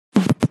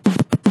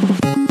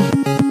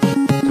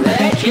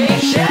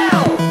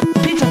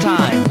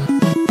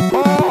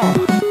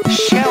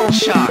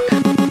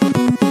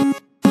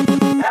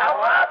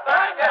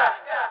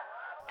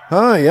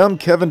Hi, I'm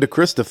Kevin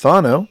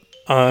DeCristofano.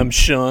 I'm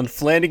Sean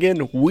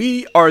Flanagan.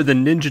 We are the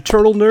Ninja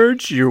Turtle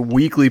Nerds, your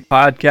weekly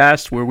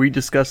podcast where we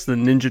discuss the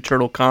Ninja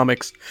Turtle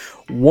comics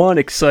one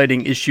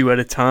exciting issue at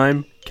a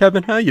time.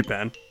 Kevin, how you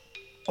been?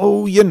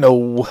 Oh,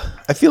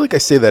 I feel like I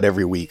say that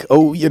every week.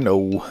 Oh,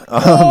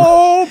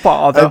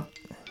 bother.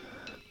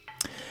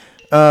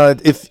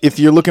 If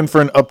you're looking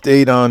for an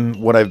update on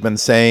what I've been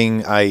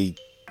saying, I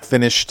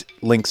finished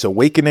Link's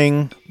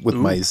Awakening with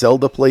my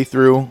Zelda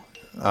playthrough.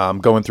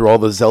 Going through all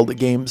the Zelda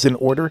games in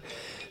order.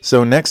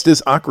 So next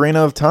is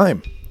Ocarina of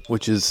Time,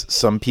 which is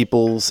some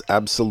people's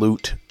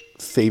absolute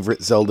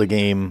favorite Zelda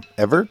game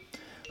ever.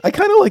 I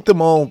kind of like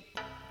them all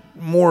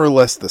more or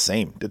less the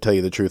same, to tell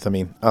you the truth. I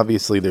mean,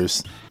 obviously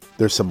there's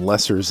some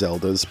lesser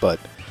Zeldas,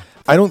 but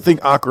I don't think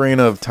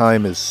Ocarina of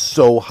Time is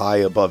so high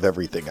above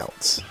everything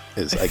else.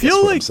 I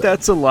feel like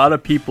that's a lot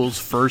of people's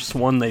first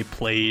one they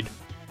played.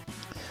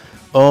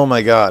 Oh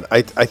my god,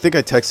 I think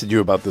I texted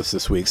you about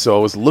this week. So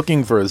I was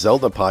looking for a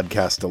Zelda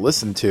podcast to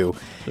listen to,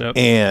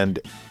 and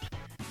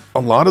a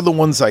lot of the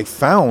ones I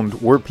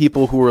found were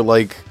people who were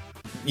like,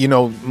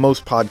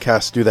 most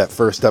podcasts do that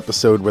first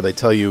episode where they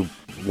tell you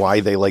why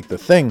they like the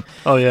thing.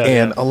 Oh yeah,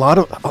 and a lot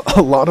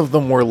of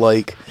them were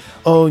like,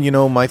 oh,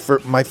 my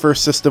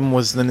first system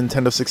was the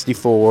Nintendo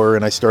 64,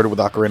 and I started with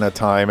Ocarina of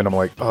Time, and I'm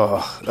like,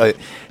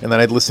 and then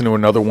I'd listen to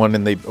another one,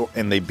 and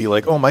they'd be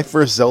like, oh, my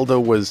first Zelda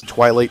was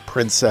Twilight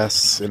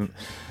Princess,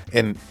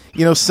 and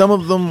some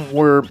of them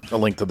were A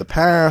Link to the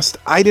Past.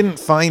 I didn't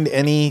find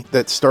any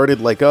that started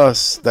like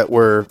us that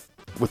were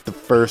with the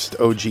first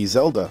OG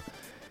Zelda,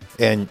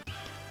 and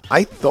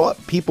I thought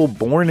people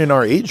born in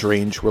our age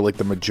range were like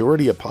the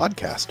majority of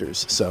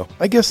podcasters, so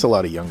I guess a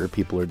lot of younger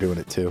people are doing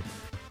it too.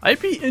 I'd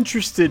be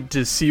interested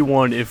to see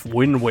one if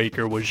Wind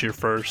Waker was your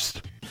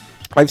first.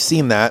 I've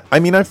seen that. I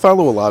mean, I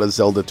follow a lot of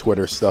Zelda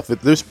Twitter stuff.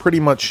 There's pretty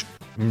much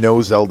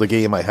no Zelda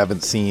game I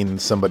haven't seen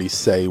somebody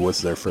say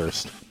was their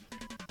first.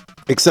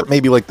 Except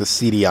maybe like the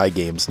CDI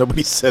games.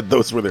 Nobody said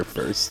those were their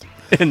first.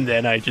 And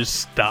then I just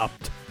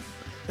stopped.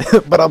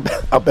 But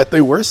I'll bet they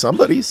were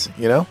somebody's,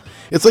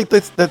 It's like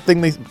that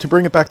thing, to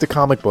bring it back to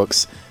comic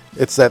books,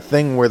 it's that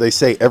thing where they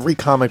say every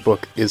comic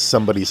book is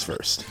somebody's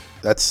first.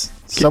 That's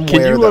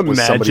somewhere that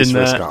was somebody's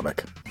first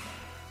comic.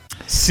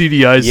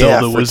 CDI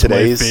Zelda was my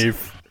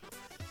fave.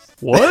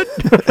 What?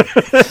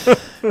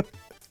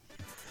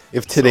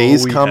 If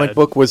today's comic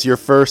book was your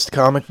first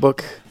comic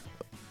book,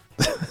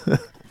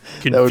 that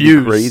would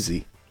be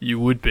crazy.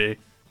 You would be.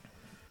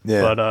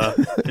 Yeah.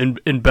 But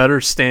in better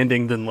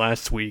standing than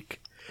last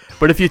week.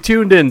 But if you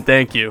tuned in,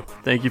 thank you.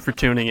 Thank you for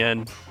tuning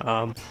in.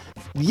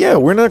 Yeah,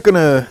 we're not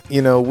gonna,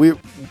 we're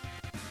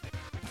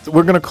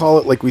gonna call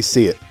it like we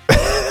see it.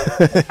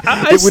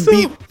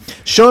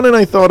 Sean and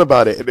I thought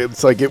about it.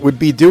 It's like it would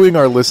be doing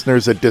our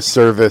listeners a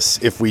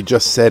disservice if we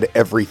just said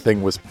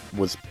everything was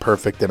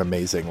perfect and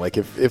amazing. Like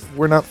if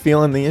we're not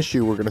feeling the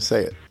issue, we're gonna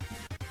say it.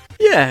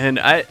 Yeah, and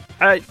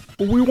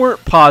we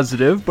weren't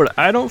positive, but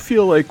I don't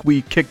feel like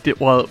we kicked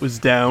it while it was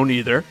down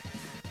either.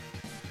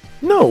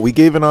 No, we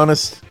gave an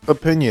honest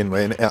opinion,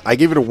 and I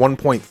gave it a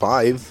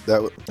 1.5.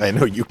 That I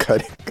know you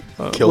killed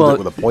it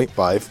with a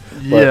 0.5.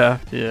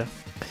 Yeah.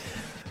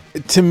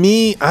 To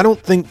me, I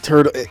don't think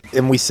Turtle,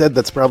 and we said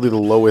that's probably the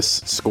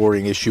lowest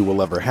scoring issue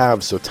we'll ever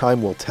have, so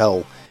time will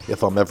tell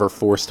if I'm ever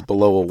forced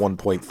below a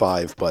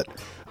 1.5, but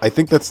I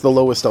think that's the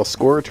lowest I'll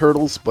score a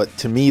Turtles, but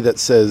to me that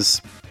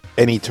says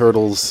any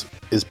Turtles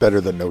is better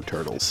than no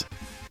Turtles.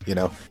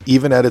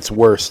 Even at its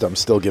worst, I'm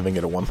still giving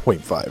it a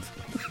 1.5.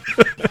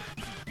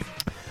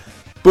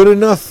 But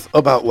enough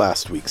about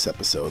last week's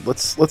episode.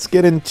 Let's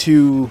get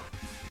into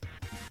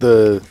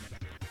the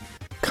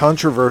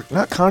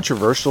not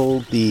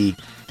controversial, the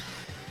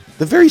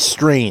very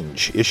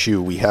strange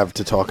issue we have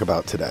to talk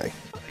about today.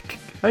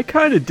 I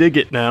kind of dig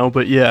it now,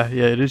 but yeah,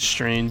 it is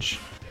strange.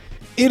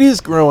 It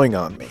is growing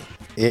on me.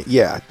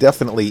 Yeah,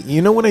 definitely.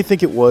 You know what I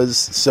think it was?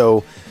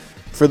 So,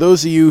 for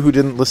those of you who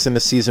didn't listen to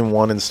Season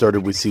 1 and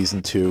started with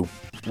Season 2,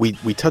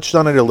 we touched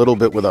on it a little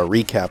bit with our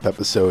recap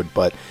episode,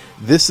 but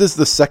this is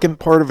the second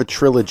part of a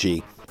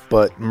trilogy,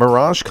 but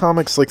Mirage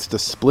Comics likes to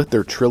split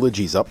their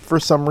trilogies up for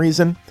some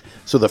reason.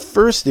 So the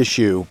first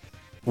issue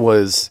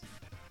was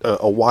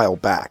a while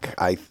back.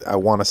 I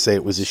want to say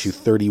it was issue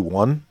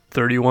 31.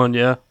 31,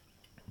 yeah.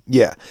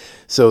 Yeah.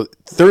 So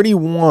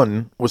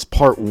 31 was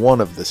part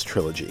 1 of this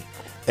trilogy,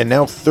 and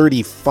now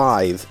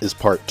 35 is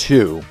part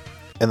 2,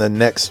 and then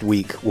next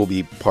week will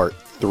be part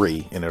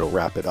 3, and it'll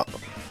wrap it up.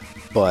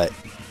 But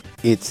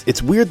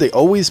it's weird, they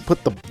always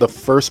put the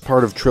first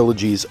part of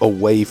trilogies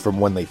away from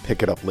when they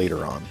pick it up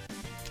later on.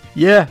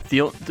 Yeah,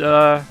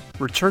 the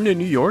Return to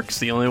New York's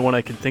the only one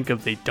I can think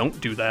of they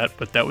don't do that,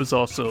 but that was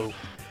also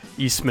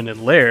Eastman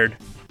and Laird.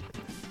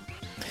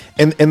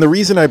 And the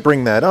reason I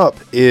bring that up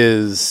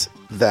is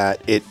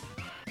that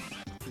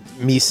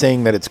me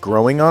saying that it's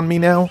growing on me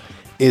now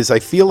is I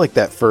feel like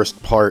that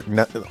first part,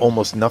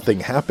 almost nothing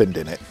happened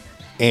in it.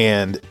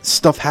 And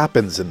stuff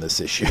happens in this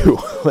issue.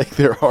 Like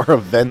there are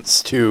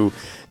events to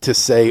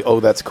say, oh,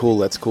 that's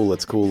cool,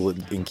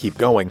 and keep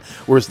going.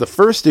 Whereas the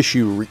first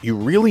issue, you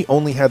really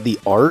only had the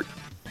art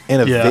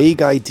and a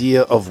vague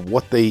idea of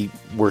what they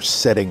were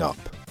setting up.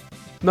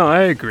 No,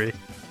 I agree.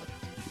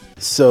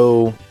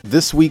 So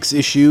this week's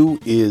issue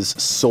is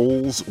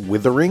Soul's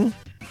Withering.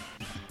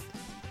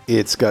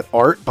 It's got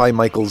art by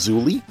Michael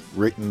Zulli,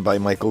 written by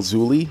Michael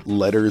Zulli,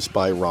 letters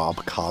by Rob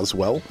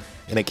Coswell,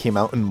 and it came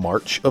out in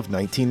March of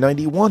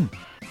 1991.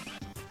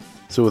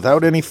 So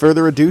without any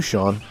further ado,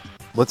 Sean,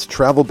 let's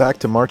travel back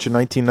to March of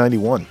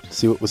 1991,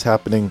 see what was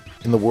happening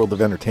in the world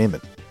of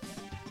entertainment.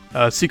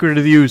 Secret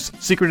of the Ooze.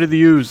 Secret of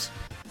the Ooze.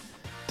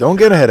 Don't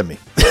get ahead of me.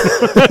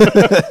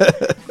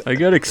 I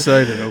got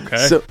excited,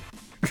 okay?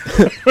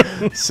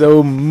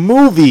 So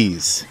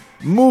movies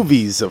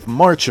of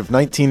March of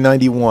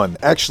 1991.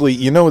 Actually,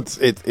 you know,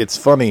 it's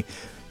funny.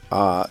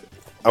 I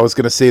was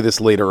going to say this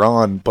later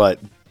on, but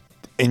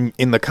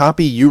in the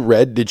copy you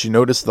read, did you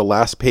notice the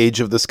last page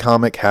of this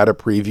comic had a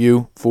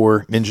preview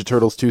for Ninja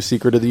Turtles 2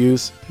 Secret of the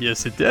Ooze?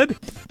 Yes, it did.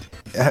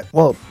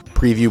 Well,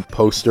 preview,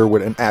 poster,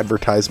 an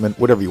advertisement,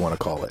 whatever you want to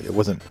call it. It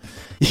wasn't...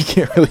 You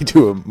can't really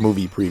do a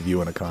movie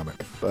preview in a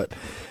comic, but...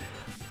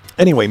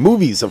 Anyway,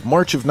 movies of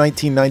March of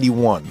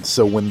 1991.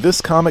 So when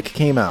this comic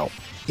came out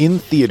in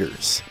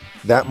theaters,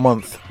 that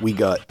month we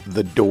got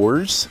The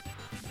Doors,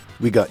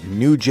 we got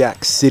New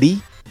Jack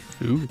City,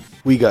 Ooh.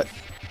 We got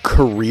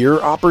Career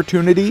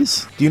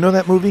Opportunities. Do you know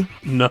that movie?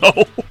 No.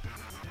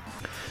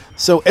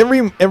 So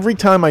every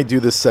time I do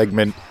this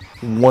segment,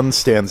 one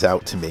stands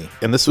out to me,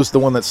 and this was the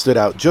one that stood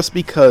out just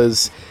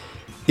because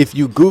if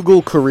you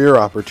Google Career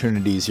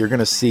Opportunities, you're going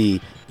to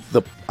see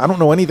I don't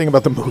know anything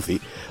about the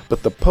movie,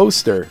 but the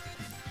poster...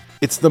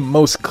 It's the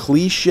most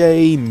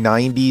cliche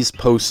 90s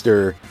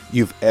poster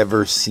you've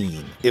ever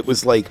seen. It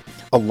was like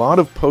a lot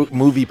of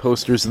movie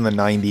posters in the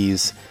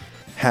 90s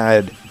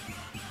had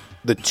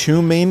the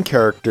two main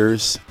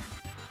characters.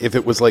 If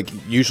it was like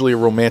usually a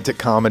romantic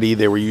comedy,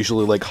 they were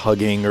usually like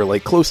hugging or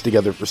like close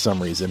together for some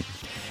reason.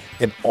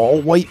 An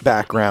all white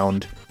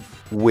background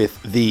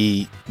with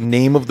the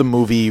name of the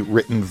movie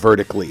written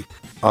vertically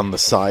on the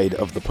side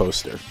of the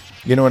poster.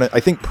 You know what I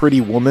think Pretty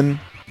Woman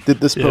did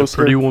this poster.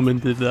 Pretty Woman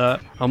did that.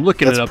 I'm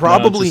looking it up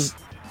probably, now.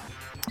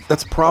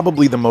 That's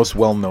probably the most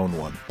well-known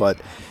one, but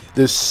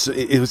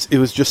it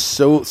was just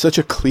such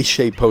a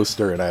cliche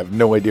poster, and I have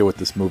no idea what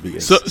this movie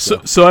is.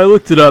 So I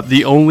looked it up.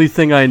 The only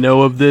thing I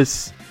know of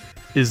this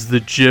is the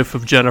GIF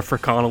of Jennifer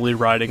Connelly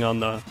riding on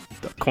the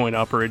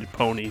coin-operated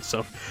pony.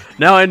 So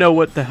now I know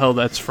what the hell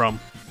that's from.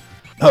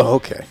 Oh,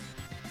 okay.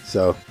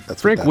 So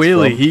that's Frank what that's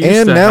Whaley. from. He used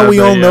and to now have we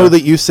all know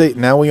that you say.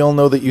 Now we all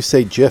know that you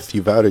say GIF.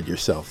 You've outed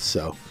yourself.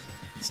 So.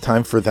 It's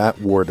time for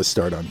that war to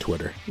start on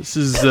Twitter. This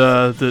is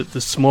the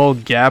small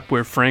gap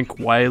where Frank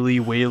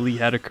Whaley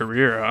had a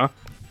career, huh?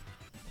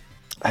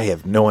 I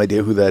have no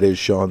idea who that is,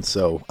 Sean,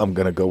 so I'm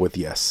going to go with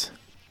yes.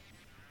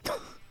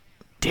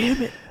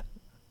 Damn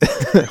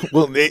it.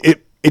 Well,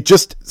 it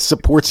just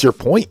supports your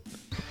point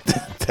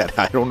that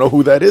I don't know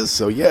who that is,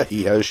 so yeah,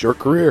 he had a short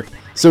career.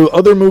 So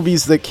other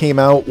movies that came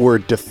out were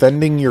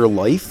Defending Your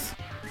Life.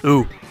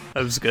 Ooh,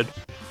 that was good.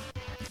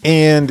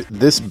 And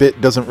this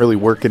bit doesn't really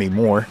work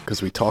anymore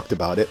because we talked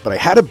about it, but I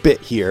had a bit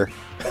here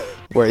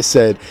where I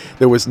said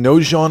there was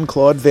no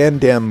Jean-Claude Van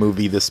Damme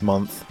movie this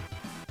month,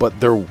 but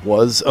there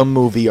was a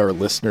movie our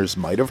listeners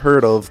might have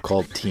heard of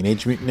called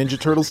Teenage Mutant Ninja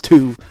Turtles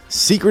 2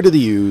 Secret of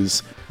the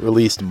Ooze,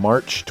 released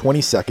March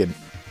 22nd.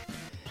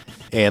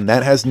 And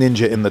that has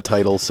ninja in the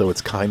title, so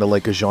it's kind of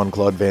like a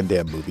Jean-Claude Van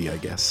Damme movie, I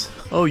guess.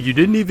 Oh, you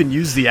didn't even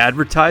use the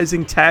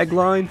advertising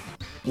tagline?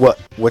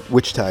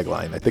 Which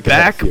tagline? I think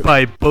Back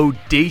by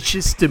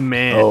Bodacious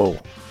Demand. Oh,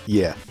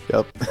 yeah.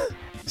 Yep.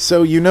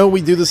 So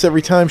we do this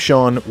every time,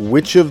 Sean.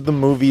 Which of the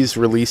movies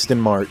released in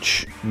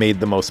March made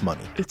the most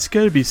money? It's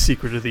gotta be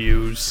Secret of the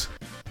Ooze.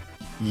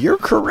 You're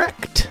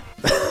correct.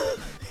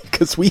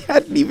 Because we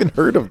hadn't even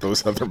heard of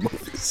those other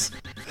movies.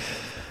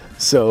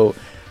 So,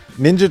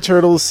 Ninja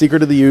Turtles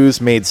Secret of the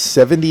Ooze made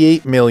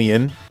 $78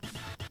 million.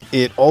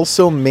 It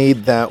also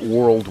made that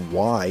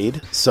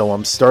worldwide, so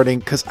I'm starting...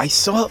 Because I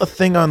saw a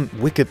thing on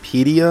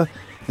Wikipedia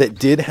that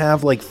did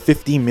have like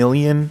 50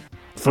 million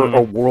for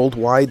a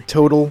worldwide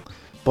total,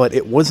 but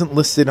it wasn't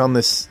listed on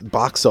this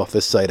box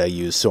office site I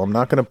use, so I'm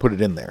not going to put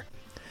it in there.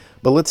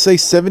 But let's say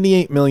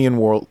 78 million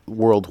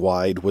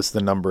worldwide was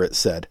the number it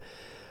said,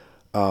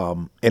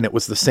 and it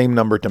was the same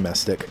number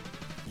domestic.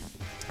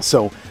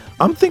 So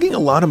I'm thinking a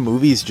lot of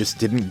movies just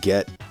didn't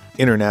get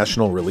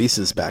international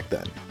releases back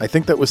then. I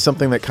think that was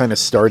something that kind of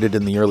started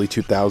in the early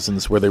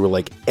 2000s where they were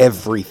like,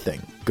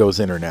 everything goes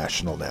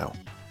international now.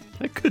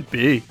 It could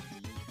be.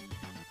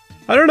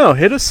 I don't know.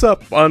 Hit us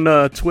up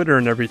on Twitter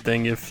and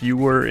everything if you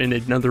were in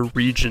another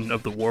region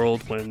of the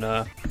world when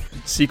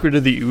Secret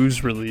of the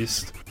Ooze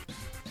released.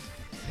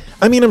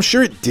 I mean, I'm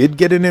sure it did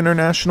get an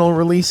international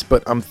release,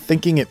 but I'm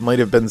thinking it might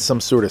have been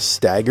some sort of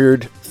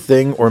staggered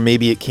thing, or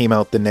maybe it came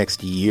out the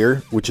next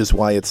year, which is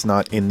why it's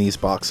not in these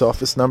box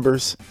office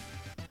numbers.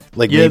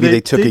 Like, yeah, maybe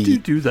they took a year.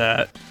 They do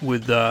that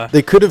with...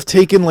 They could have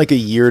taken like a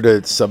year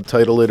to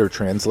subtitle it or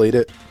translate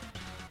it.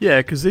 Yeah,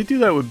 because they do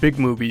that with big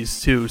movies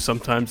too.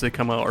 Sometimes they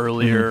come out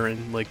earlier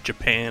in like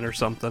Japan or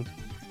something.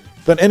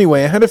 But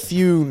anyway, I had a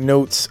few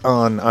notes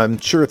on, I'm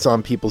sure it's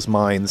on people's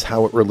minds,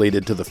 how it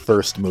related to the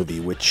first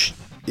movie, which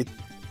it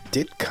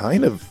did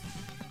kind of,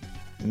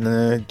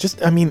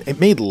 it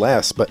made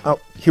less, but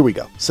here we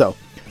go. So,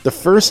 the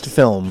first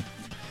film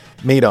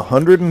made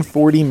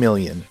 $140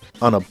 million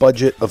on a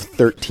budget of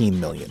 $13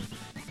 million,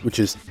 which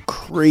is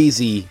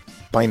crazy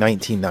by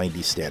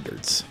 1990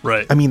 standards.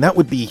 Right. I mean, that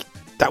would be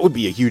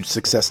a huge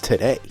success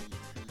today.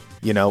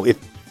 You know,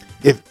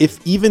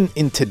 if even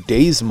in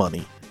today's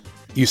money,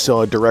 you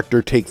saw a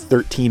director take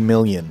 $13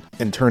 million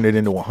and turn it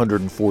into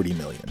 $140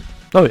 million.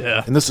 Oh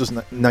yeah. And this was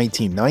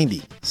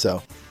 1990.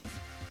 So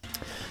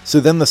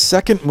then the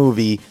second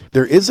movie,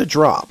 there is a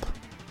drop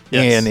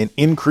and an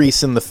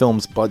increase in the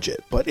film's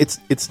budget, but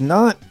it's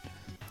not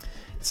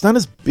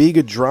as big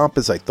a drop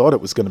as I thought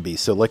it was going to be.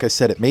 So like I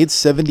said, it made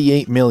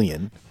 $78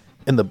 million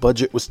and the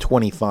budget was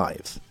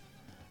 $25.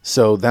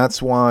 So that's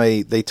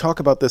why they talk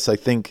about this, I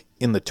think,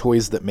 in the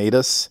Toys That Made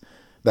Us.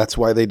 That's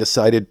why they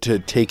decided to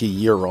take a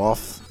year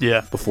off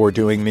before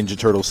doing Ninja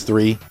Turtles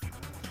 3.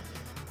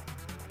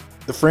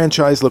 The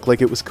franchise looked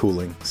like it was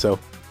cooling, so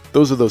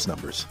those are those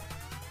numbers.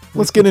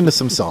 Let's get into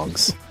some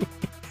songs.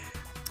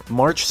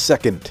 March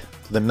 2nd,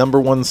 the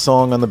number one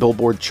song on the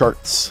Billboard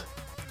charts,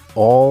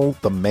 All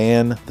the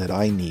Man That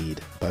I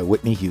Need by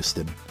Whitney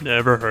Houston.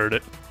 Never heard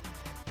it.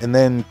 And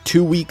then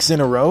 2 weeks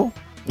in a row,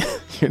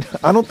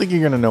 I don't think you're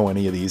going to know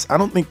any of these. I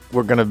don't think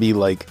we're going to be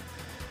like,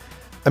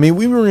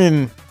 we were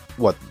in,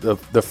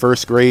 the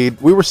first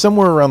grade? We were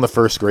somewhere around the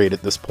first grade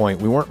at this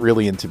point. We weren't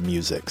really into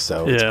music,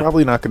 so it's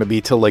probably not going to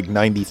be till like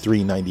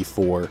 93,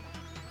 94.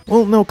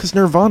 Well, no, because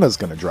Nirvana's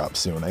going to drop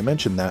soon. I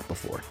mentioned that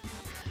before.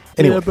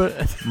 Anyway,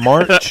 but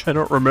March. I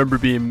don't remember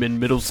being in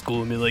middle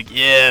school and be like,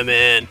 yeah,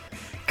 man,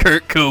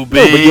 Kurt Cobain.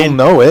 No, but you'll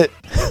know it.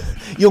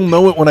 You'll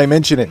know it when I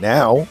mention it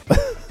now.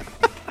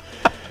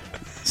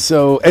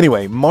 So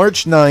anyway,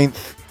 March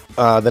 9th,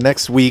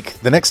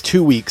 the next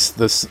 2 weeks,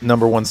 this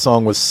number one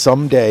song was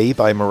Someday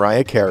by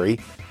Mariah Carey.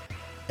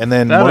 And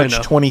then that March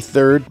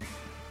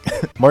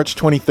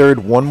 23rd,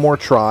 One More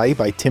Try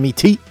by Timmy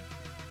T.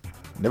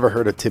 Never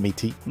heard of Timmy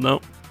T.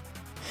 Nope.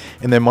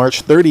 And then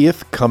March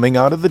 30th, Coming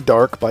Out of the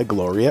Dark by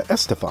Gloria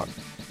Estefan.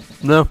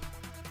 No.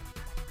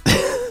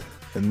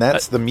 And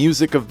that's the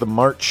music of the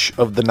March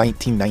of the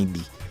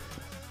 1990.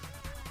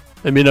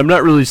 I'm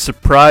not really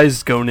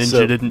surprised Go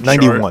Ninja didn't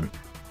 91. Chart.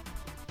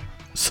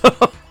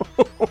 So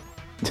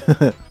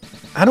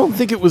I don't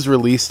think it was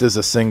released as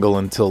a single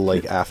until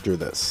like after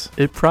this.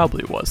 It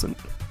probably wasn't.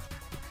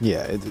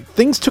 Yeah,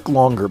 things took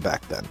longer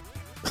back then.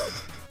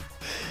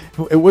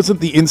 It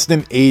wasn't the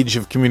instant age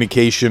of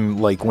communication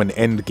like when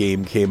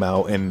Endgame came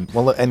out, and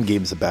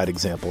Endgame's a bad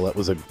example. That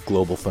was a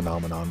global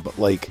phenomenon, but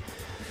like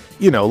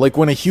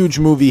when a huge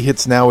movie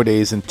hits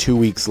nowadays and 2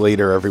 weeks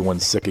later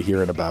everyone's sick of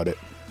hearing about it.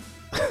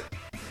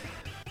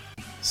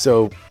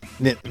 So,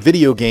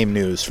 video game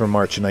news from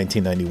March of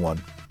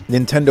 1991.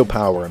 Nintendo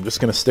Power. I'm just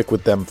going to stick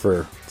with them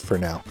for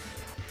now.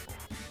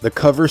 The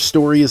cover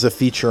story is a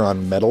feature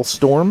on Metal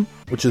Storm,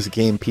 which is a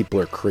game people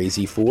are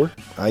crazy for.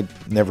 I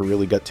never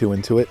really got too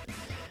into it.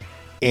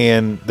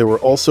 And there were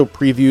also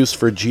previews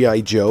for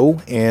G.I. Joe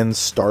and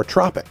Star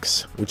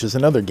Tropics, which is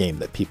another game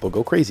that people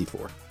go crazy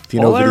for. If you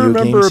know video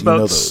games, you know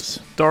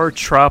those. Star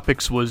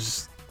Tropics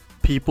was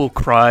people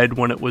cried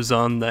when it was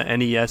on the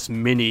NES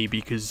Mini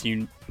because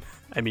you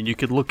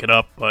could look it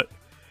up, but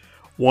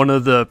one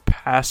of the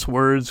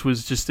passwords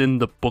was just in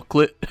the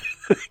booklet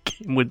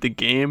with the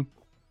game.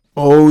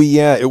 Oh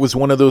yeah, it was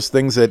one of those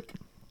things that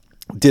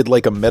did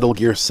like a Metal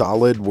Gear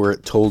Solid where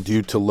it told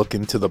you to look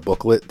into the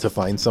booklet to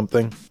find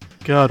something.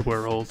 God,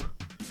 we're old.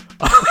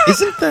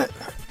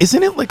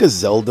 Isn't it like a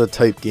Zelda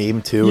type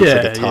game too? Yeah,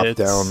 it's like a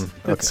top-down.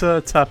 It's a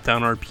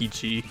top-down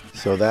RPG.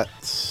 So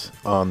that's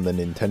on the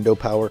Nintendo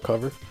Power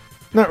cover.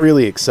 Not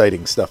really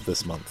exciting stuff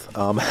this month.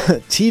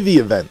 TV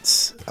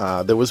events.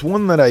 There was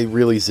one that I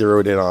really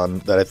zeroed in on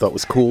that I thought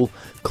was cool.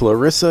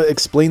 Clarissa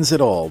Explains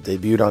It All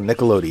debuted on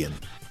Nickelodeon.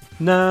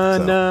 Na.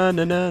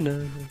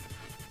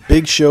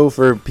 Big show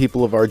for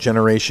people of our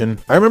generation.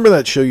 I remember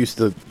that show used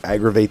to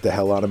aggravate the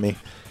hell out of me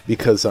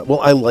because,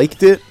 I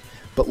liked it,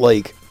 but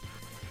like,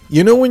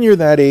 when you're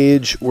that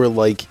age where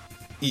like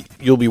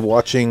you'll be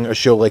watching a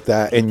show like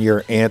that and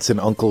your aunts and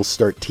uncles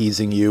start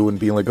teasing you and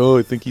being like, oh,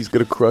 I think he's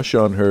got a crush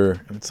on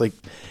her. And it's like,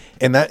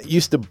 and that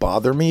used to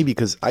bother me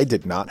because I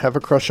did not have a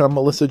crush on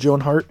Melissa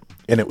Joan Hart.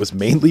 And it was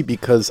mainly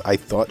because I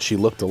thought she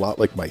looked a lot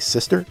like my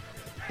sister.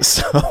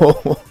 So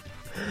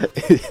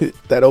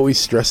that always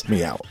stressed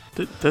me out.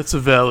 That's a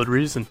valid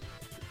reason.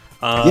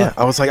 Yeah,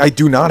 I was like, I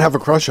do not have a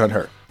crush on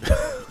her.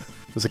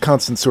 It was a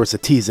constant source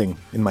of teasing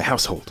in my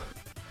household.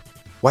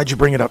 Why'd you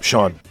bring it up,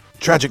 Sean?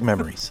 Tragic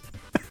memories.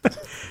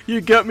 You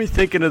got me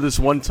thinking of this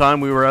one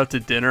time we were out to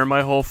dinner,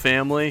 my whole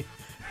family,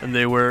 and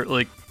they were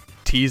like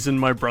teasing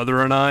my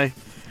brother and I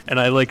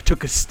like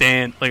took a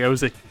stand. Like I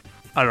was like,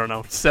 I don't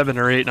know, 7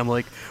 or 8, and I'm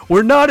like,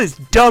 we're not as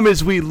dumb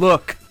as we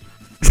look.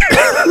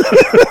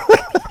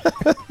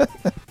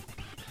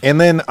 And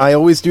then I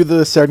always do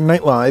the Saturday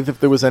Night Live if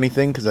there was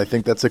anything, because I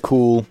think that's a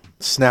cool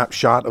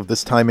snapshot of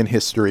this time in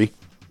history.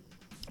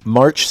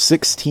 March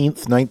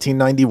 16th,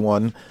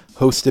 1991,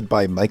 hosted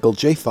by Michael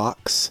J.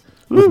 Fox,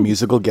 with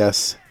musical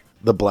guests,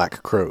 The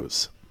Black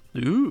Crowes.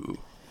 Ooh.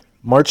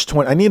 March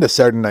 20... I need a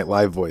Saturday Night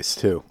Live voice,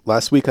 too.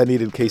 Last week I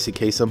needed Casey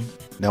Kasem.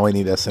 Now I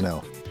need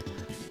SNL.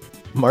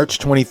 March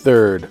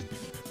 23rd,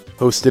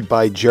 hosted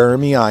by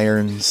Jeremy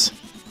Irons,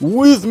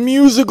 with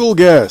musical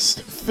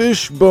guest,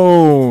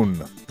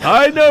 Fishbone.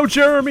 I know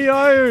Jeremy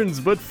Irons,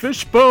 but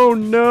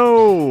Fishbone,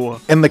 no.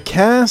 And the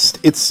cast,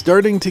 it's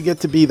starting to get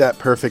to be that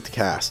perfect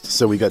cast.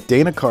 So we got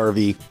Dana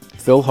Carvey,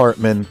 Phil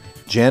Hartman,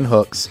 Jan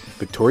Hooks,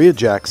 Victoria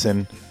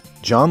Jackson,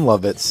 John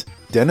Lovitz,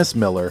 Dennis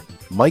Miller,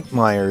 Mike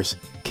Myers,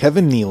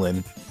 Kevin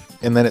Nealon,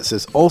 and then it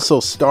says also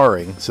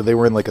starring, so they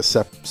were in like a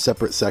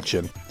separate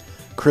section,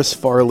 Chris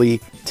Farley,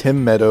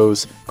 Tim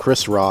Meadows,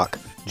 Chris Rock,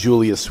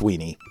 Julia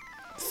Sweeney.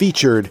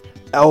 Featured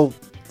Al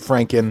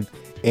Franken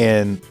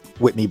and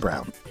Whitney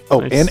Brown. Oh,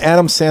 nice. And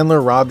Adam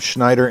Sandler, Rob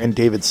Schneider, and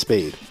David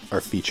Spade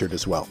are featured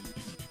as well.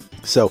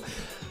 So,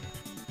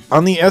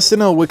 on the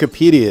SNL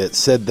Wikipedia, it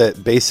said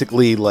that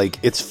basically, like,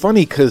 it's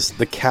funny because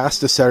the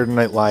cast of Saturday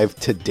Night Live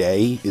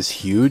today is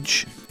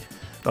huge.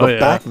 But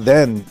back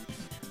then,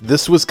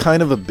 this was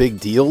kind of a big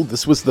deal.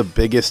 This was the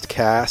biggest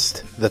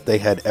cast that they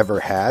had ever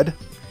had.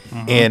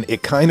 Mm-hmm. And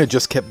it kind of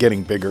just kept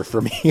getting bigger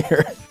from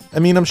here. I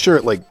mean, I'm sure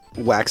it, like,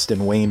 waxed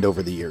and waned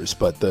over the years,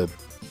 but the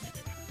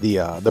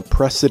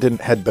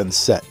precedent had been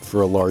set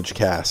for a large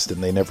cast,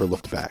 and they never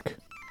looked back.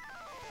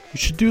 You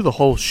should do the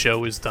whole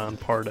show as Don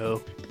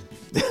Pardo.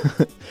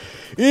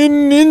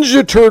 In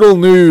Ninja Turtle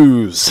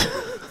news!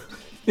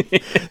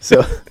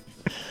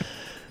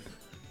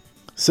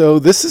 So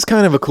this is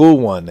kind of a cool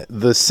one.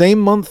 The same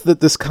month that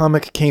this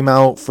comic came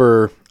out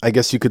for, I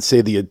guess you could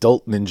say, the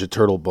adult Ninja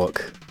Turtle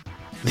book,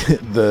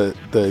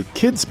 the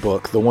kids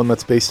book, the one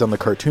that's based on the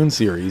cartoon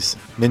series,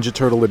 Ninja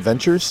Turtle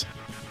Adventures.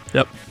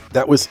 Yep.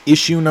 That was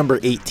issue number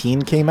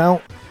 18 came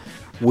out,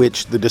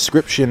 which the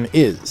description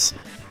is,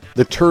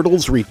 the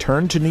Turtles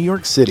return to New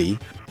York City,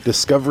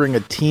 discovering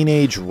a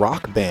teenage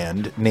rock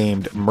band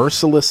named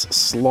Merciless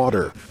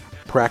Slaughter,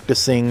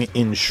 practicing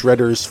in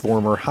Shredder's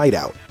former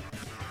hideout.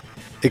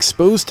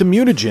 Exposed to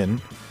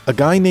mutagen, a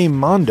guy named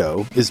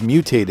Mondo is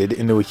mutated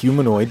into a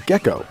humanoid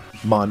gecko,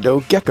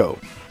 Mondo Gecko,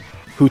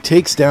 who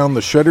takes down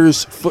the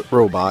Shredder's foot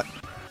robot,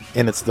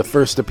 and it's the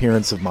first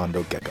appearance of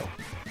Mondo Gecko.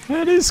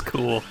 That is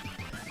cool.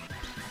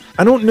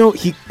 I don't know,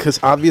 because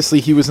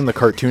obviously he was in the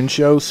cartoon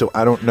show, so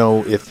I don't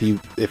know if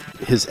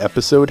his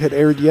episode had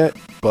aired yet,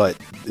 but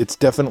it's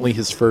definitely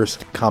his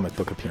first comic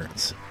book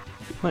appearance.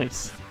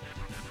 Nice.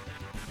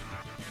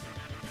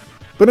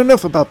 But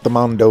enough about the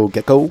Mondo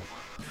Gecko.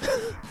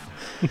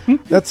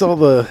 That's all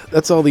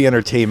the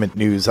entertainment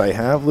news I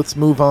have. Let's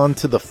move on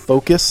to the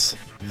focus,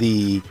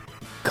 the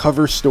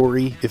cover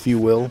story, if you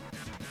will,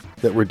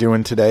 that we're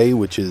doing today,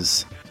 which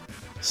is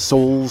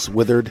Souls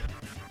Withered,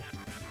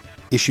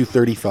 issue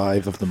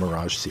 35 of the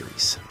Mirage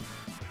series.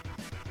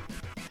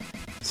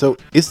 So,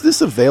 is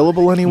this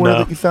available anywhere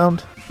that you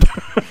found?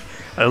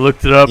 I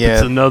looked it up. Yeah.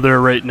 It's another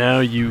right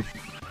now. You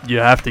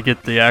have to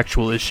get the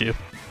actual issue.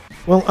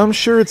 Well, I'm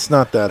sure it's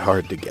not that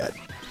hard to get.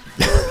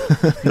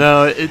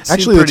 No, it's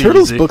actually the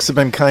Turtles books have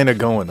been kind of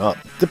going up.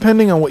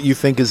 Depending on what you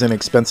think is an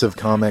expensive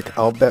comic,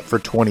 I'll bet for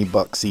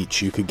 $20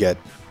 each you could get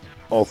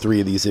all three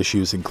of these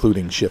issues,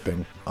 including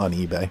shipping, on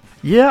eBay.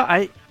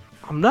 Yeah,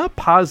 I'm not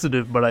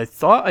positive, but I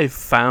thought I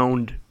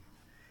found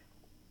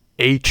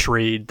a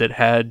trade that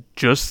had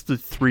just the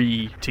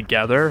three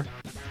together,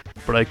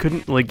 but I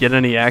couldn't get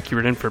any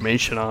accurate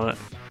information on it.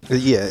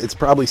 Yeah, it's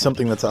probably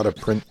something that's out of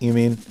print, you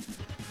mean?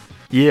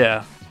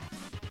 Yeah.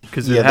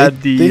 Because it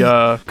had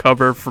the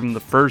cover from the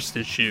first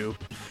issue,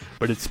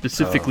 but it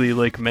specifically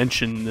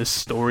mentioned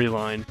this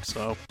storyline,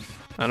 so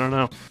I don't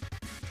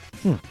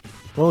know.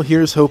 Well,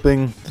 here's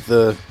hoping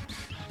the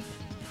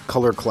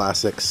Color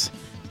Classics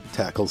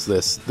tackles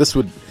this. This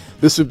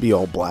would be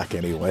all black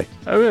anyway.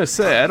 I was gonna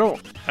say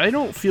I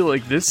don't feel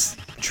like this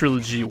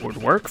trilogy would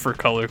work for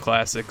Color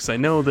Classics. I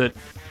know that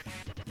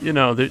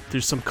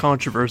there's some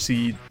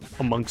controversy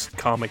amongst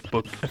comic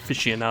book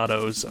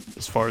aficionados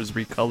as far as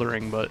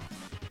recoloring, but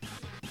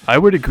I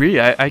would agree.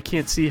 I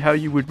can't see how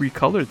you would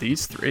recolor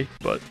these three,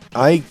 but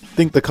I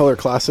think the Color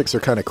Classics are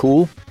kind of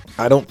cool.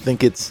 I don't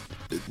think it's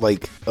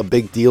a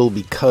big deal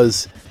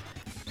because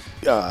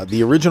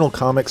the original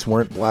comics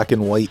weren't black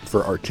and white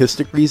for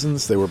artistic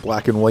reasons. They were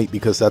black and white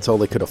because that's all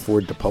they could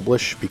afford to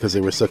publish because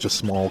they were such a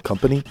small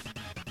company.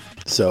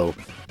 So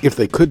if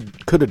they could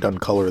have done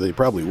color, they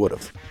probably would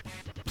have.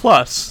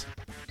 Plus,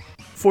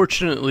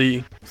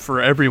 fortunately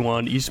for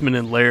everyone, Eastman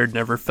and Laird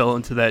never fell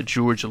into that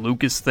George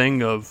Lucas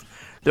thing of,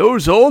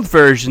 those old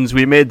versions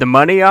we made the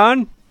money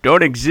on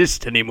don't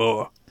exist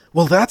anymore.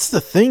 Well, that's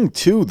the thing,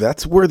 too.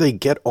 That's where they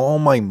get all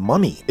my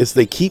money, is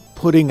they keep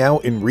putting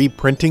out and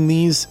reprinting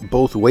these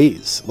both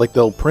ways.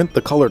 They'll print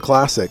the Color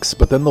Classics,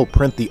 but then they'll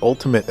print the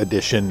Ultimate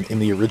Edition in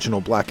the original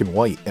black and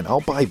white, and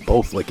I'll buy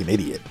both like an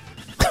idiot.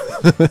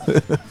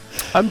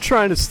 I'm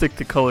trying to stick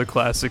to Color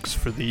Classics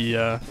for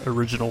the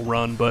original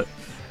run, but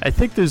I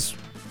think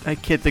I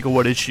can't think of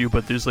what issue,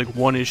 but there's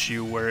one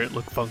issue where it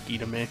looked funky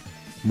to me.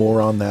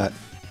 More on that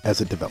as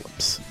it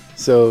develops.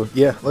 So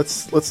yeah,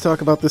 let's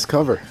talk about this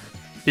cover.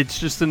 It's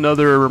just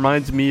another,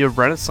 reminds me of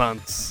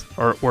Renaissance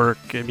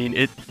artwork. I mean,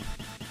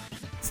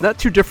 it's not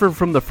too different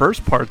from the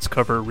first part's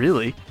cover,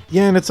 really.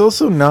 Yeah, and it's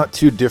also not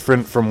too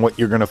different from what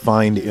you're going to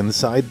find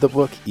inside the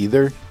book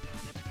either.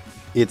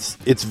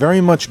 It's very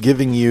much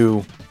giving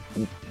you,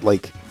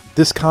 like,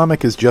 this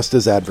comic is just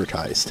as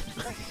advertised.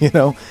 You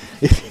know,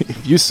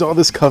 if you saw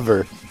this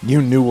cover,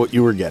 you knew what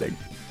you were getting.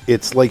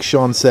 It's like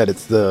Sean said,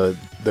 it's the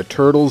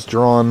turtles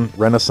drawn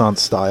Renaissance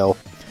style.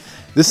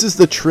 This is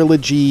the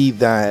trilogy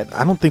that,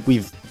 I don't think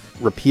we've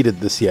repeated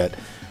this yet,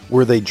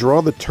 where they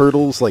draw the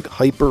turtles like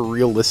hyper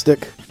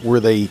realistic, where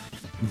they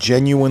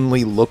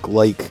genuinely look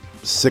like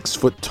 6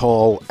 foot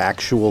tall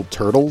actual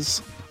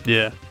turtles.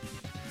 Yeah.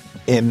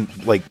 And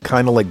like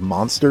kind of like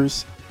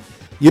monsters.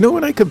 You know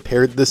what I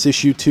compared this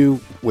issue to,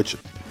 which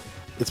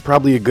it's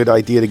probably a good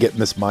idea to get in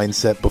this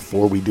mindset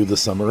before we do the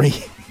summary.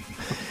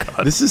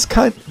 God. This is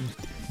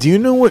do you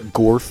know what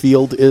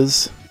Gorefield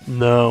is?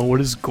 No,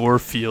 what is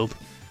Gorefield?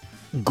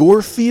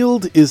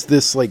 Gorefield is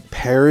this like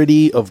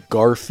parody of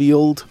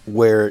Garfield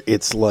where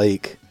it's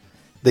like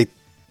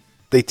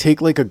they take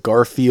like a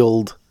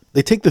Garfield,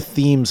 they take the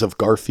themes of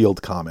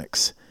Garfield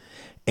comics,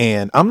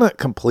 and I'm not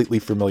completely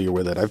familiar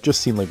with it. I've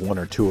just seen like 1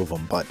 or 2 of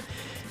them, but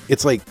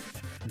it's like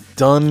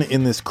done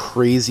in this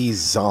crazy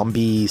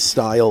zombie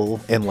style,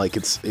 and like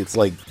it's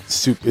like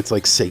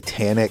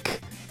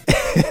satanic,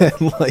 and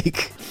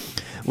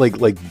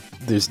like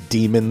there's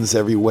demons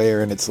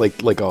everywhere, and it's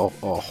like a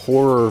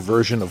horror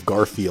version of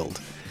Garfield.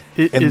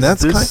 And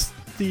that's this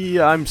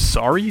the I'm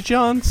Sorry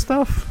John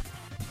stuff?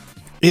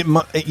 It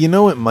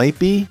might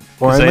be,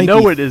 or I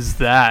know it is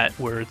that,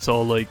 where it's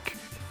all like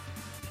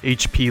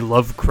H.P.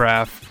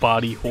 Lovecraft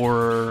body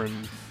horror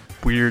and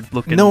weird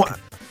looking. No,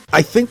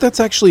 I think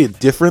that's actually a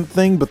different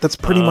thing, but that's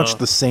pretty much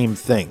the same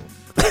thing.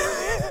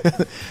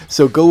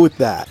 So go with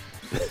that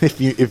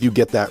if you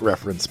get that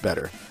reference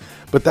better.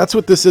 But that's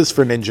what this is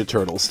for Ninja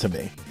Turtles to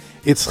me.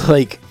 It's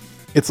like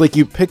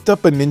you picked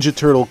up a Ninja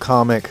Turtle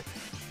comic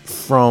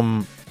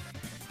from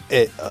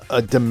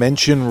a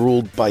dimension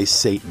ruled by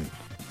Satan.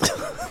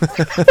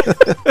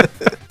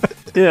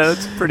 Yeah,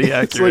 that's pretty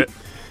accurate.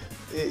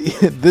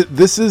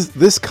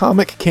 This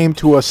comic came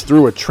to us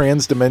through a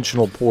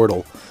trans-dimensional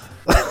portal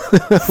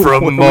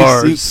from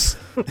Mars.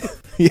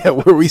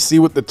 Where we see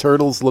what the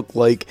turtles look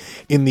like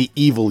in the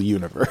evil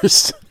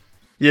universe.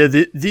 Yeah,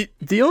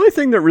 the only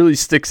thing that really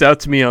sticks out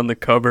to me on the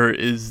cover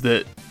is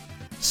that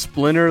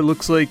Splinter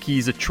looks like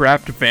he's a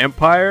trapped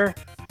vampire.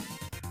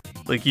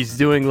 Like he's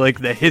doing like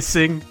the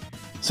hissing.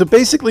 So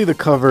basically the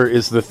cover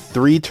is the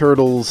 3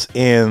 turtles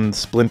and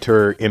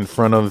Splinter in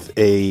front of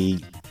a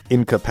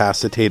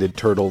incapacitated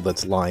turtle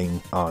that's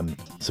lying on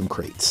some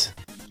crates.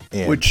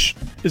 Which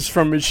is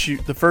from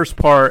the first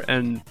part,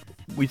 and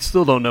we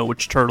still don't know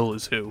which turtle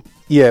is who.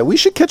 Yeah, we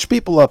should catch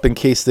people up in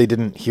case they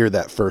didn't hear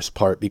that first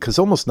part, because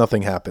almost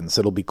nothing happens.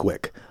 It'll be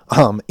quick.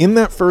 In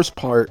that first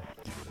part,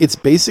 it's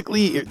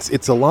basically,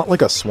 it's a lot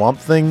like a Swamp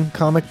Thing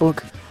comic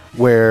book,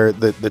 where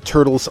the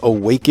turtles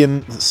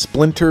awaken.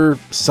 Splinter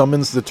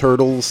summons the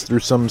turtles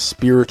through some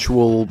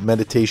spiritual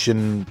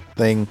meditation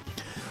thing.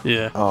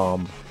 Yeah.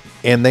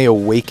 And they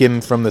awaken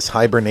from this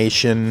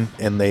hibernation,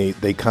 and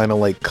they kind of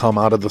like come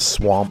out of the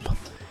swamp,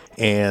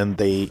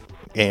 and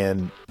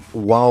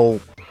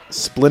while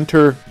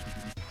Splinter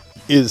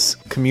is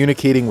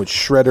communicating with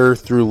Shredder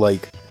through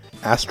like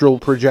astral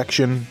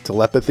projection,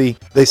 telepathy,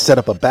 they set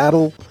up a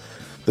battle.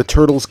 The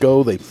turtles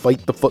go, they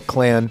fight the Foot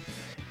Clan,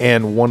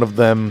 and one of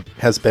them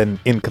has been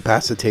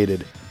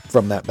incapacitated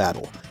from that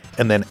battle.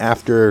 And then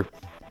after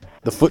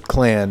the Foot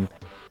Clan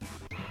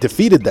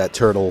defeated that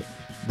turtle,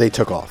 they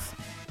took off.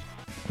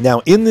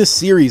 Now, in this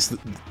series,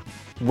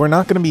 we're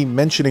not going to be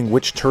mentioning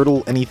which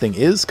turtle anything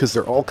is, because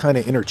they're all kind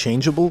of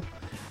interchangeable.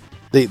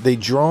 They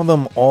draw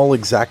them all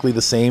exactly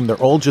the same. They're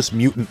all just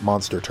mutant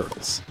monster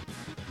turtles.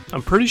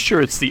 I'm pretty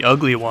sure it's the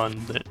ugly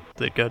one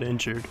that got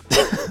injured.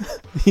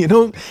 You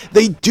know,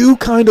 they do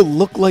kind of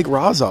look like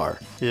Razar.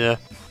 Yeah.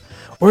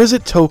 Or is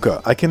it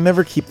Toka? I can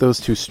never keep those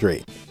two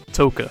straight.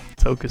 Toka.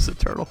 Toka's a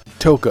turtle.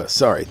 Toka,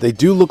 sorry. They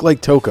do look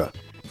like Toka.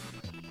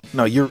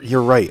 No,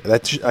 you're right.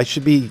 I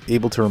should be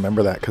able to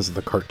remember that because of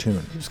the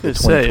cartoon. I was going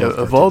to say,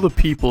 of all the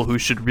people who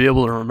should be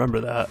able to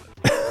remember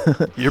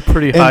that, you're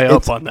pretty high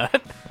up on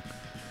that.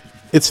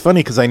 It's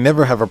funny because I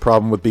never have a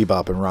problem with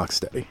Bebop and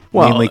Rocksteady.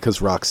 Well, mainly because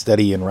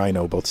Rocksteady and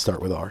Rhino both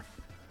start with R.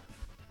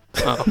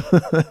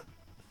 Oh.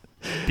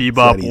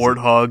 Bebop,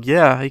 Warthog.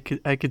 Yeah,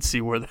 I could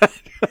see where that...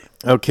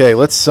 Okay,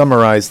 let's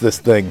summarize this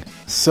thing.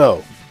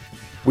 So,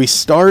 we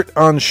start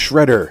on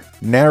Shredder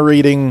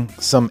narrating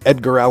some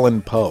Edgar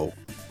Allan Poe.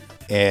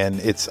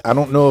 And I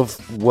don't know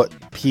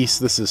what piece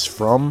this is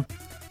from,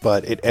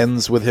 but it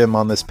ends with him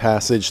on this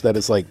passage that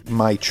is like,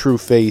 my true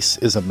face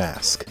is a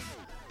mask.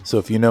 So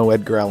if you know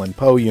Edgar Allan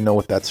Poe, you know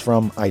what that's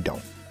from. I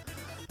don't.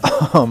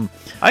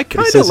 I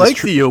kind of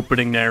like the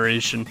opening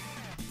narration.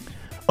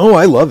 Oh,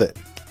 I love it.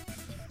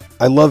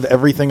 I love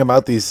everything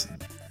about these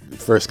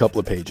first couple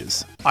of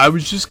pages. I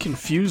was just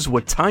confused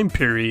what time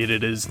period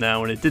it is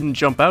now, and it didn't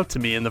jump out to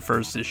me in the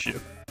first issue.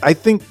 I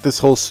think this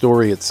whole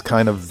story, it's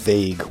kind of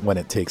vague when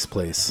it takes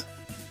place.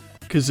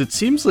 Because it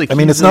seems like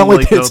it's not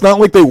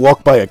like they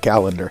walk by a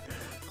calendar.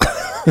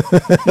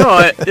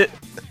 No,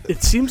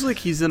 it seems like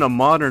he's in a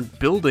modern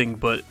building,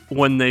 but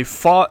when they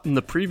fought in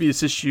the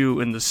previous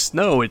issue in the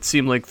snow, it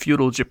seemed like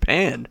feudal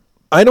Japan.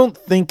 I don't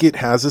think it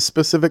has a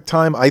specific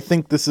time. I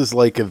think this is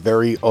like a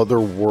very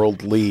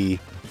otherworldly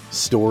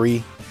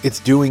story. It's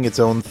doing its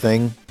own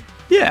thing.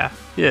 Yeah,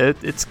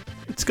 it's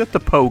got the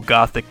Poe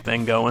Gothic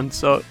thing going,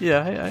 so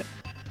yeah,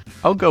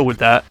 I'll go with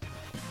that.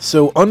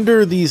 So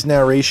under these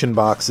narration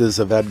boxes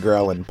of Edgar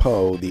Allan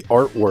Poe, the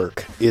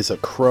artwork is a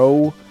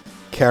crow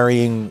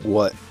carrying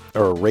or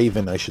a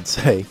raven, I should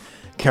say,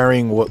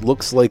 carrying what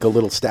looks like a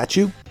little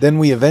statue. Then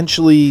we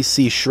eventually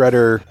see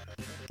Shredder,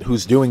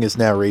 who's doing his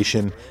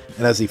narration,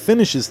 and as he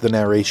finishes the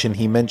narration,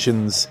 he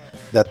mentions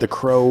that the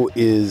crow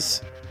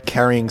is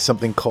carrying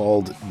something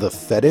called the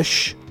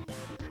fetish,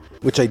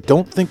 which I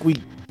don't think we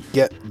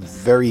get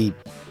very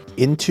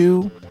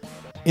into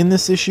in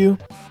this issue.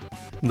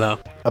 No.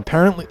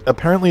 Apparently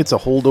it's a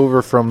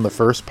holdover from the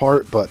first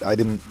part, but I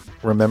didn't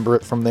remember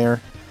it from there.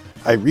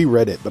 I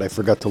reread it, but I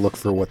forgot to look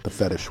for what the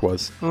fetish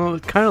was. Well,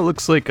 it kind of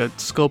looks like a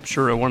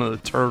sculpture of one of the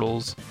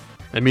turtles.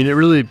 I mean, it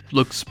really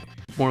looks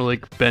more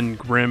like Ben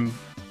Grimm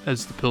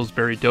as the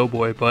Pillsbury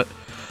Doughboy, but...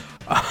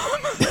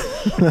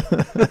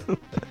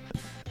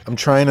 I'm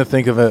trying to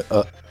think of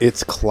a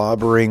it's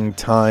clobbering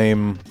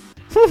time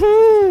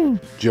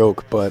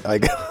joke, but I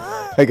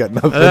got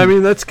nothing. I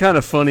mean, that's kind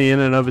of funny in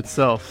and of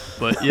itself,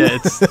 but yeah,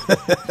 it's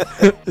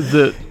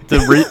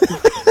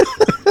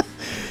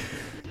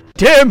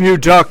Damn you,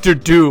 Dr.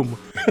 Doom!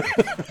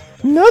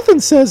 Nothing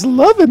says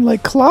lovin'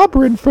 like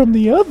clobbering from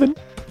the oven.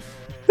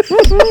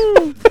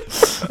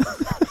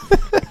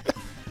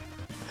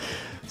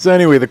 So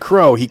anyway, the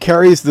crow, he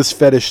carries this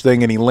fetish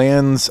thing and he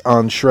lands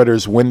on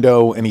Shredder's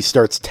window and he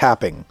starts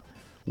tapping.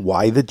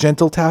 Why the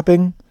gentle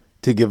tapping?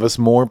 To give us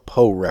more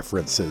Poe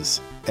references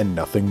and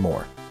nothing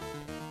more.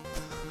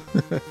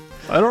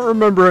 I don't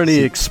remember any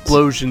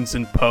explosions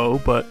in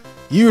Poe, but...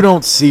 You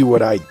don't see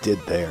what I did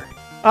there.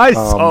 I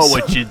saw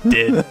what you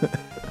did.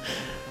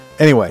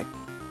 Anyway,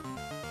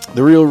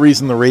 the real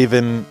reason the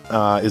Raven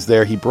is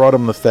there, he brought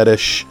him the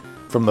fetish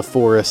from the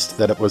forest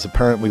that it was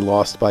apparently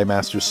lost by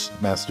Master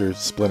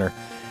Splinter.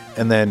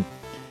 And then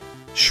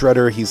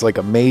Shredder, he's like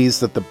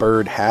amazed that the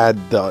bird had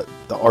the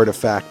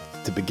artifact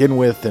to begin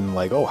with, and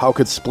like, oh, how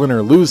could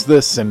Splinter lose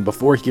this? And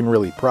before he can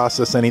really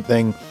process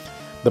anything,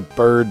 the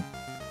bird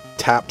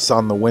taps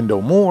on the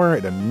window more.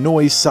 It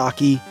annoys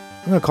Saki.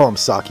 I'm gonna call him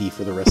Saki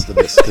for the rest of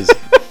this because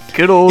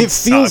good old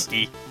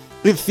Saki.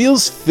 It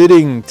feels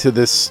fitting to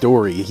this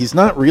story. He's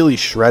not really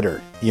Shredder,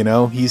 you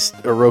know. He's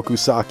Oroku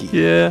Saki.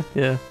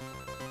 Yeah.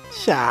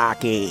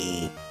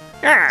 Saki.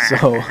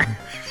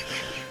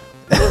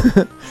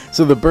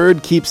 So the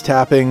bird keeps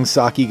tapping,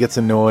 Saki gets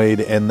annoyed,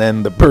 and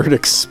then the bird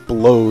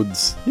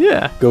explodes.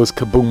 Yeah. Goes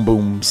kaboom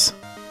booms.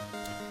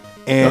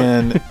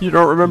 And you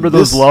don't remember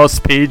those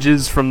lost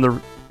pages from the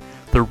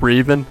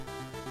Raven?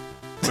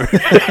 Where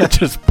it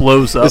just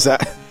blows up.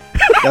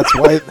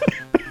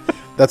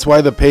 That's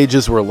why the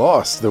pages were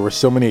lost. There were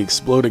so many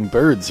exploding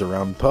birds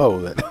around Poe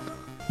that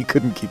he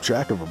couldn't keep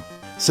track of them.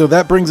 So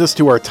that brings us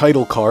to our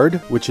title card,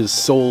 which is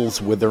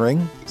Soul's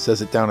Withering. It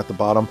says it down at the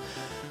bottom.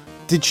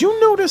 Did you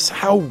notice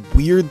how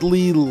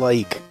weirdly,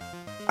 like,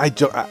 I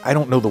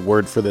don't know the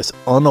word for this,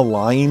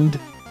 unaligned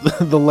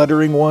the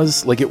lettering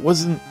was? Like, it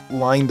wasn't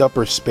lined up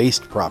or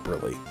spaced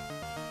properly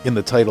in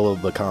the title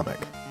of the comic.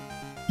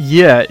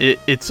 Yeah,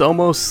 it's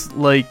almost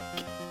like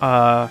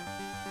the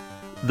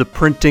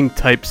printing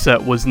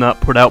typeset was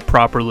not put out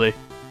properly.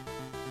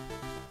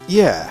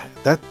 Yeah,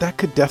 that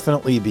could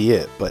definitely be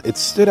it, but it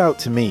stood out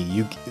to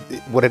me.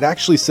 What it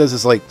actually says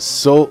is like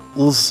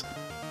Soul's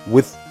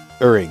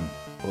Withering,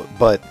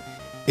 but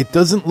it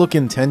doesn't look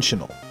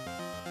intentional.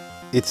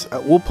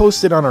 We'll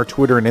post it on our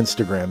Twitter and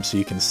Instagram so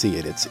you can see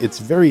it. It's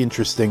very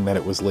interesting that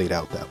it was laid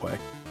out that way.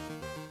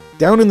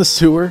 Down in the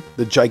sewer,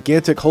 the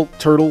gigantic Hulk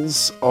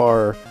turtles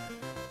are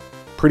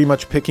pretty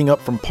much picking up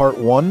from part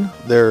 1.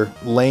 They're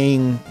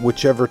laying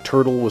whichever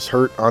turtle was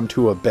hurt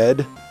onto a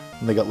bed,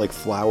 and they got like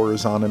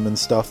flowers on him and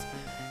stuff,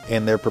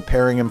 and they're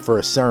preparing him for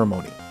a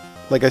ceremony.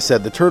 Like I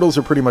said, the turtles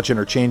are pretty much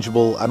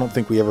interchangeable. I don't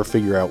think we ever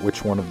figure out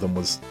which one of them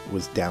was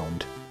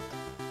downed.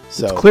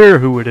 So, it's clear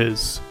who it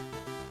is.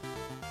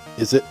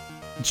 Is it?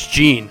 It's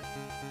Gene.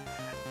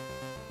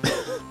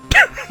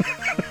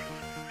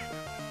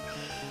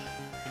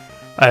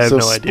 I have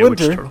no idea which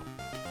turtle.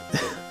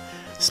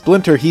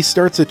 Splinter, he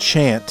starts a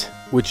chant,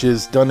 which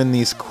is done in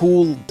these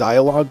cool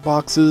dialogue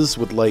boxes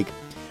with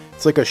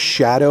it's like a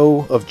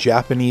shadow of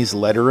Japanese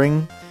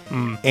lettering.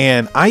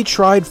 And I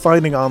tried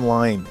finding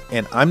online,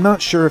 and I'm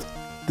not sure if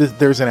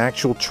there's an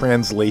actual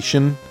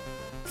translation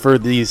for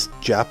these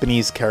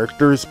Japanese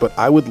characters, but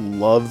I would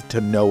love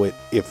to know it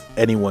if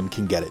anyone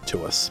can get it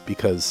to us,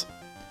 because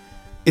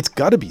it's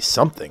got to be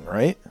something,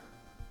 right?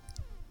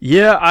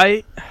 Yeah,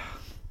 I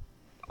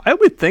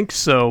would think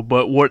so,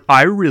 but what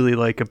I really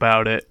like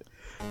about it,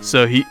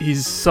 so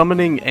he's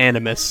summoning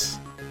Animus,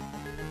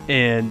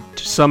 and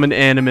to summon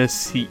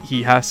Animus,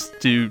 he has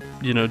to,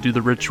 do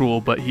the ritual,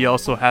 but he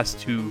also has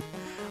to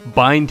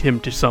bind him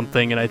to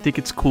something, and I think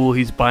it's cool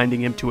he's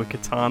binding him to a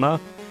katana.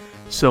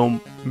 So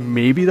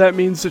maybe that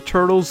means the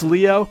turtle's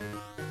Leo?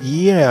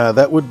 Yeah,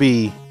 that would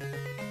be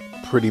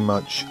pretty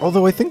much.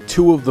 Although I think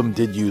 2 of them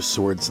did use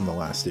swords in the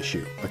last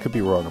issue. I could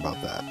be wrong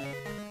about that.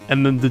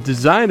 And then the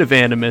design of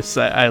Animus,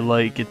 I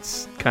like.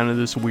 It's kind of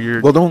this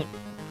weird... Well,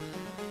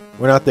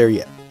 we're not there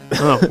yet.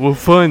 Oh, we'll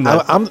find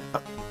that.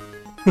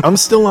 I'm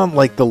still on,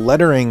 like, the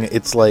lettering.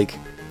 It's like,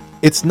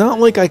 it's not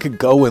like I could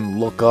go and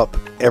look up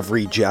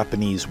every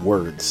Japanese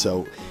word.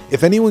 So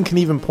if anyone can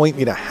even point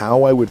me to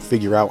how I would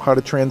figure out how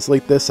to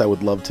translate this, I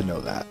would love to know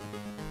that.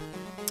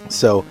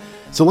 So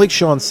like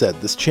Sean said,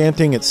 this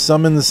chanting, it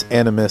summons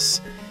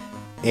Animus,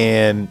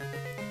 and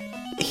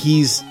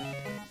he's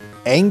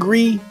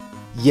angry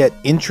yet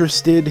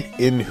interested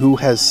in who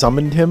has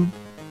summoned him.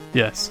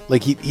 Yes.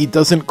 Like, he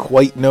doesn't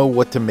quite know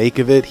what to make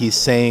of it. He's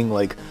saying,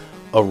 like,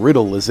 a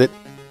riddle. Is it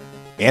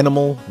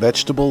animal,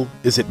 vegetable?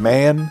 Is it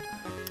man?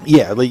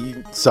 Yeah, like,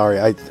 sorry,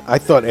 I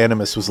thought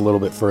Animus was a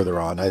little bit further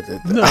on. No,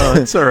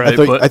 it's all right.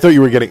 I thought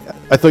you were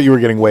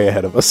getting way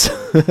ahead of us.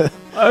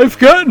 I've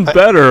gotten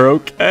better,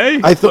 okay?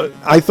 I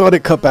thought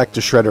it cut back to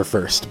Shredder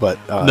first, but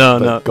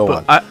go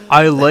on.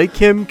 I like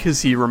him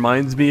because he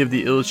reminds me of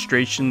the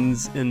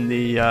illustrations in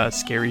the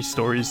Scary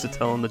Stories to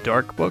Tell in the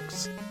Dark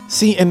books.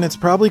 See, and it's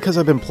probably because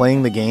I've been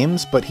playing the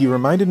games, but he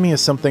reminded me of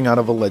something out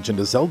of a Legend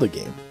of Zelda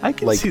game. I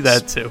can see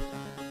that too.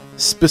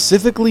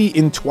 Specifically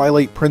in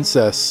Twilight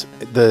Princess,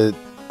 the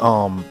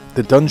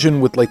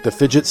dungeon with, like, the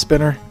fidget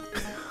spinner.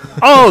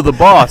 Oh, the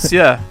boss,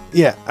 yeah.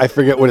 Yeah, I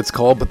forget what it's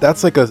called, but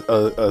that's like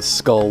a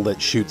skull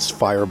that shoots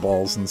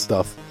fireballs and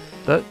stuff.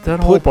 That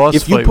whole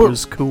boss fight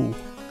was cool.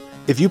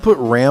 If you put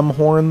ram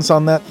horns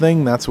on that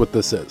thing, that's what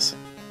this is.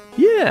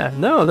 Yeah,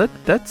 no,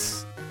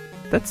 that's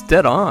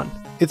dead on.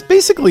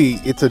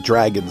 It's a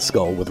dragon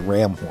skull with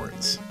ram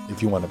horns,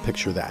 if you want to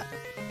picture that.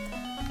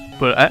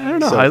 But I don't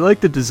know, I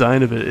like the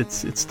design of it.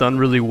 It's done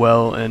really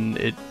well,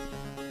 and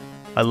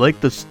I like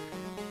this.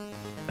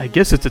 I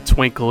guess it's a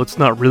twinkle. It's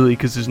not really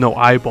because there's no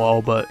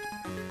eyeball, but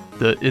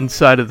the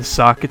inside of the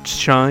sockets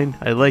shine.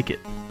 I like it.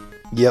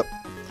 Yep.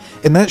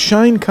 And that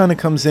shine kind of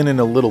comes in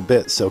a little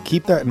bit, so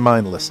keep that in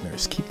mind,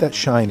 listeners. Keep that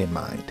shine in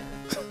mind.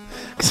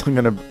 Because I'm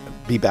going to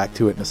be back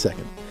to it in a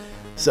second.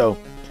 So,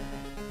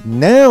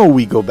 now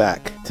we go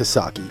back to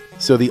Saki.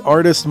 So the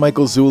artist,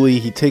 Michael Zulli,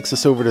 he takes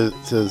us over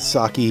to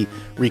Saki,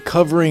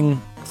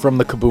 recovering from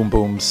the Kaboom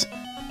Booms,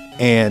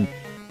 and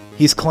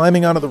he's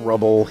climbing out of the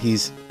rubble.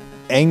 He's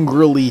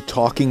angrily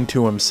talking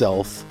to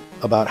himself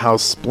about how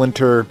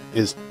Splinter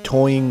is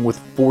toying with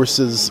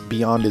forces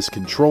beyond his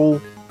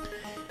control,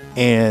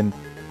 and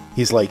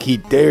he's like, he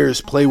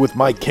dares play with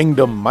my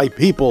kingdom, my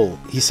people.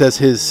 He says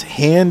his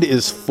hand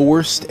is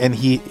forced, and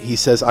he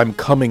says, I'm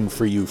coming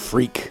for you,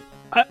 freak.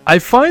 I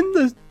find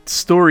the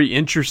story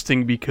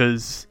interesting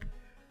because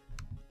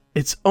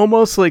it's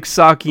almost like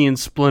Saki and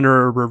Splinter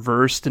are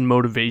reversed in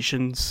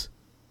motivations.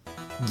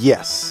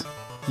 Yes.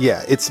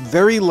 Yeah, it's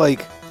very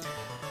like...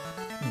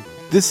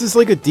 This is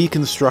like a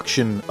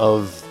deconstruction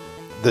of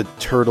the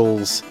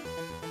Turtles'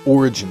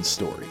 origin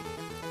story.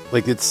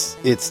 Like,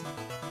 it's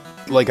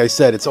like I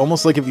said, it's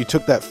almost like if you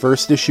took that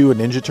first issue of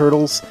Ninja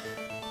Turtles,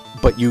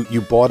 but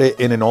you bought it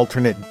in an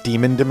alternate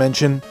demon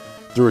dimension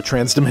through a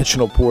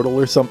transdimensional portal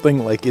or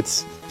something. Like,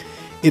 it's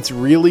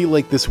really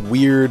like this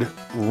weird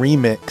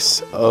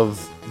remix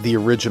of the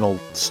original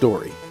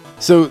story.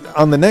 So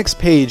on the next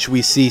page,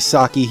 we see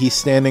Saki. He's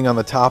standing on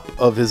the top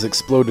of his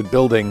exploded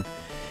building.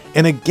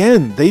 And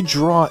again, they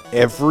draw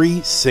every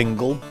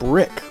single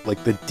brick.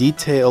 Like, the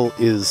detail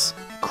is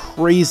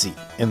crazy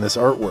in this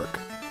artwork.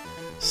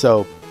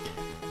 So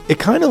it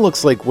kind of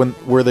looks like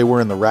where they were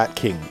in the Rat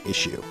King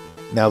issue,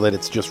 now that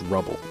it's just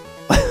rubble.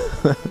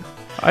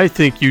 I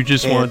think you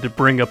just wanted to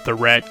bring up the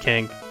Rat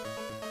King.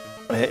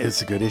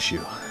 It's a good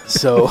issue.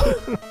 So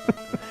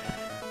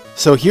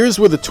so here's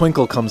where the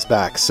twinkle comes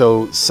back.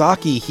 So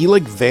Saki, he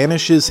like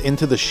vanishes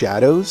into the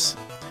shadows.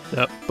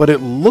 Yep. But it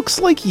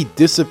looks like he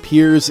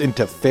disappears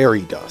into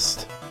fairy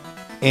dust.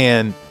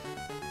 And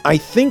I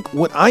think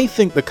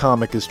the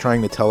comic is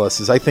trying to tell us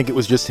is I think it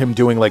was just him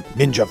doing like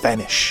ninja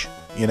vanish,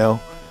 you know,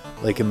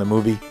 like in the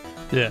movie.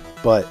 Yeah.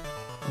 But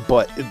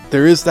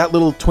there is that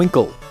little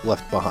twinkle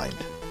left behind.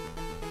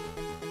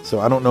 So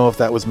I don't know if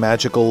that was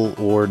magical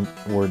or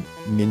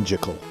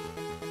ninjical.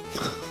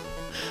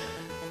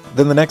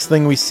 Then the next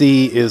thing we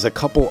see is a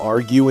couple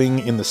arguing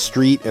in the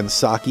street, and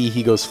Saki,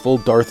 he goes full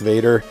Darth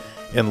Vader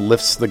and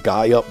lifts the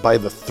guy up by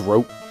the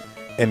throat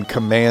and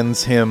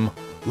commands him,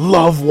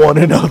 love one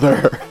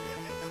another.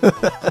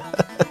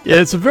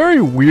 Yeah, it's a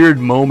very weird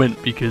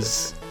moment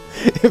because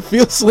it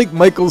feels like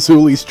Michael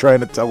Zulli's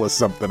trying to tell us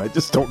something. I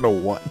just don't know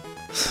what.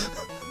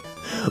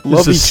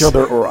 Love each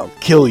other or I'll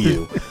kill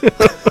you.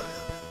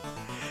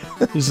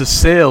 There's a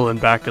sail in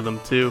back of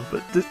them too,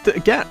 but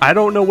again, I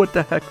don't know what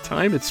the heck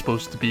time it's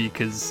supposed to be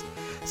because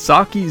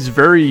Saki's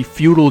very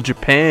feudal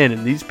Japan,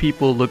 and these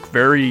people look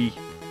very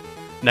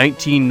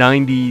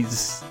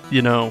 1990s.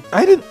 You know,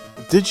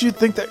 Did you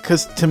think that?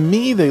 Because to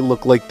me, they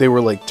look like they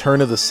were like turn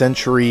of the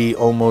century,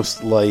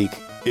 almost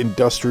like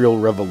Industrial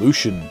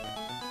Revolution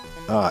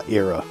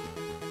era.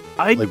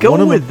 I'd like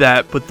go with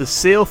that, but the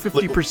sale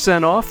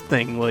 50% off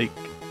thing, like,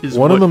 is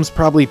one of them's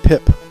probably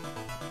Pip.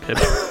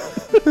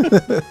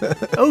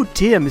 Oh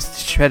dear,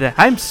 Mr. Shredder,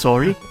 I'm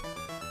sorry.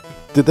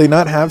 Did they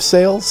not have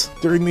sales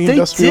during the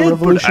Industrial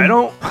Revolution?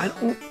 But I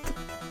don't.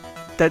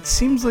 That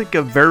seems like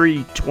a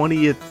very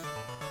 20th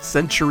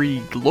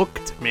century look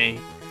to me.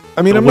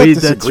 I mean, I'm not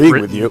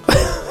disagreeing with you.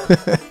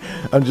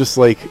 I'm just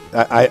like,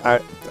 I'm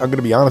going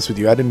to be honest with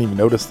you. I didn't even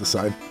notice the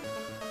sign.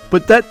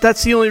 But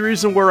that's the only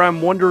reason where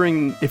I'm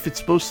wondering if it's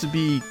supposed to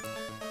be.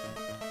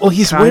 Well,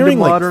 he's wearing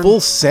like full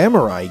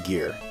samurai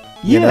gear.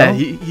 Yeah,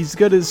 he's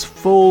got his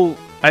full.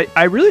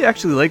 I really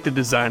actually like the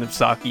design of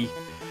Saki.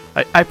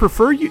 I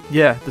prefer you.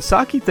 Yeah, the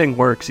Saki thing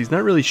works. He's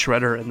not really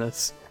Shredder in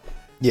this.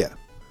 Yeah.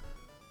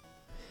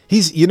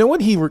 You know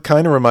what he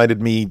kind of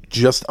reminded me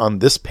just on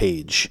this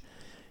page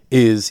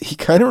is he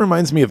kind of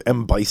reminds me of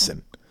M.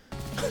 Bison.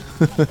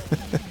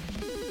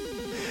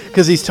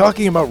 Because he's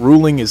talking about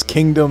ruling his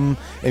kingdom,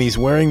 and he's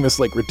wearing this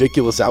like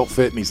ridiculous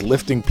outfit, and he's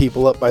lifting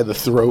people up by the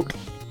throat.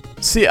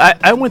 See,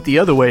 I went the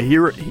other way. He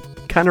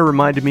kind of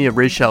reminded me of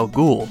Ra's al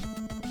Ghul.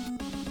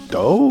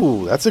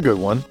 Oh, that's a good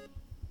one.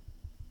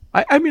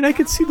 I mean, I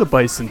could see the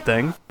Bison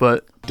thing,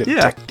 but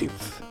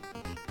detective.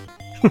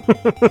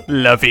 Yeah.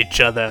 Love each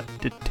other.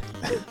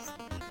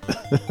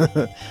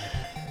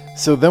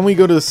 So then we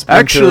go to Splinter.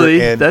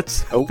 Actually,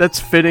 that's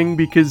fitting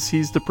because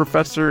he's the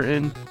professor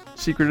in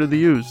Secret of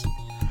the Ooze.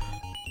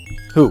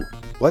 Who?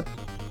 What?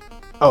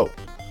 Oh.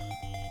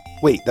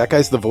 Wait, that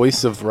guy's the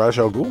voice of Ra's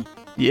al Ghul?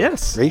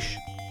 Yes.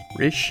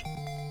 Rish?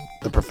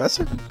 The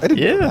professor? I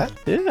didn't know that.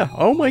 Yeah.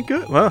 Oh my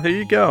god. Well, here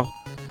you go.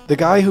 The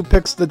guy who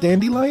picks the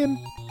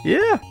dandelion?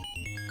 Yeah.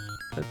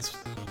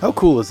 How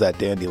cool is that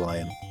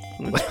dandelion?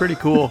 It's pretty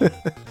cool.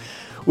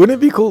 Wouldn't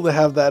it be cool to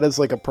have that as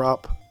like a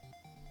prop?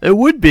 It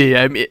would be.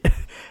 I mean,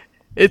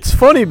 it's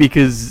funny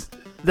because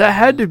that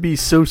had to be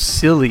so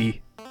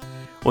silly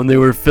when they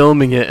were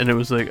filming it, and it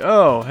was like,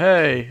 oh,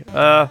 hey,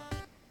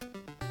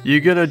 you're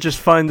gonna just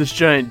find this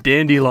giant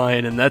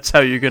dandelion, and that's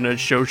how you're gonna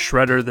show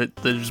Shredder that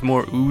there's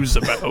more ooze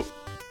about.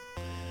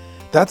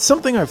 That's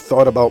something I've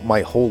thought about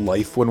my whole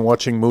life when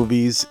watching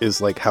movies, is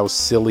like how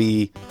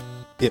silly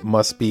it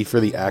must be for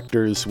the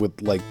actors with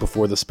like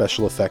before the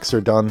special effects are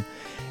done.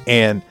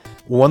 And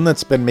one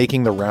that's been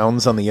making the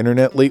rounds on the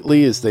internet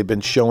lately is they've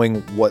been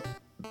showing what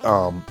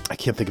I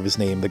can't think of his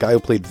name, the guy who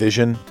played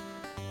Vision.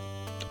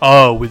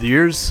 Oh, with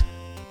ears?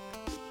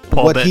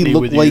 Paul Bettany he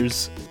looked with like.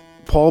 ears.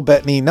 Paul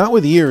Bettany, not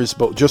with ears,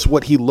 but just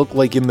what he looked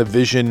like in the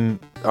Vision,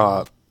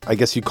 I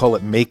guess you call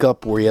it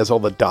makeup, where he has all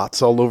the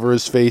dots all over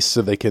his face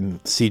so they can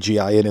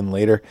CGI it in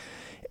later.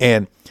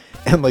 And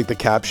like the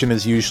caption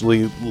is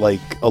usually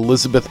like,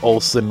 Elizabeth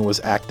Olsen was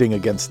acting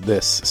against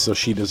this, so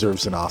she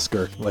deserves an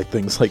Oscar, like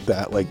things like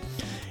that. Like,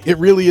 it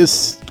really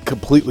is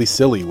completely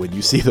silly when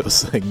you see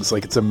those things.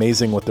 Like, it's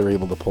amazing what they're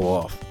able to pull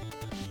off.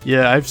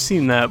 Yeah, I've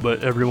seen that,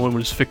 but everyone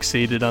was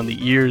fixated on the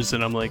ears,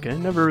 and I'm like, I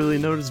never really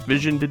noticed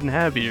Vision didn't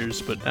have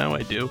ears, but now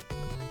I do.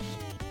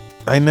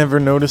 I never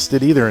noticed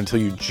it either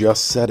until you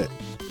just said it.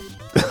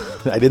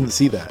 I didn't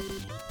see that.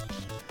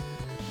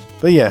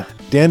 But yeah,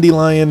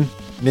 Dandelion,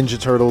 Ninja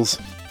Turtles,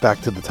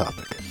 back to the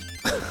topic.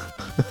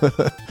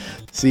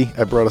 See,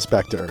 I brought us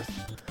back to Earth.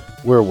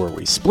 Where were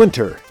we?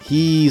 Splinter.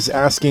 He's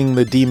asking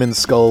the Demon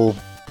Skull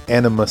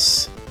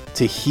Animus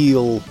to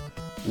heal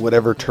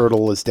whatever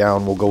turtle is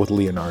down. We'll go with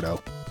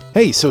Leonardo.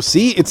 Hey, so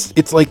see,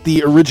 it's like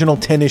the original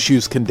 10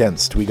 issues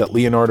condensed. We got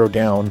Leonardo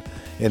down,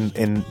 and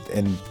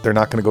they're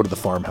not going to go to the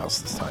farmhouse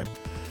this time.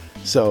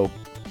 So,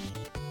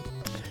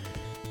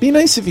 be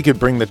nice if you could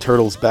bring the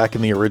turtles back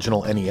in the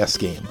original NES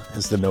game,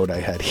 is the note I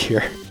had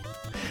here.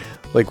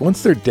 Like,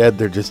 once they're dead,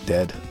 they're just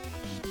dead.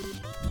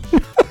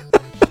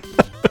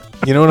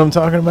 You know what I'm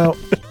talking about?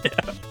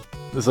 Yeah.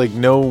 There's like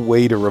no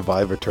way to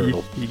revive a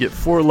turtle. You get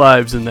 4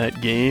 lives in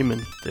that game,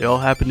 and they all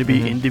happen to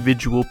be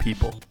individual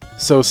people.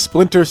 So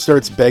Splinter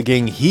starts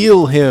begging,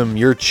 heal him,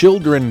 your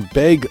children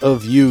beg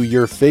of you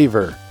your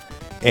favor.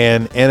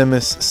 And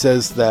Animus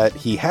says that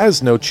he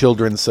has no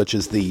children such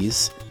as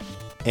these,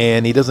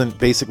 and he doesn't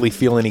basically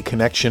feel any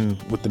connection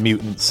with the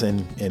mutants,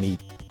 and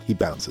he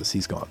bounces,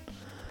 he's gone.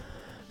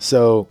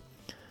 So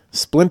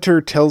Splinter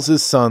tells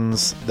his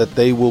sons that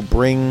they will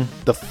bring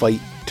the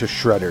fight to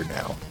Shredder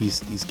now.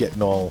 He's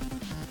getting all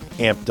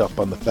amped up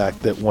on the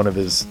fact that one of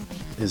his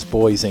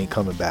boys ain't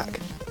coming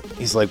back.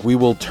 He's like, we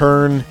will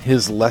turn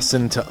his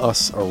lesson to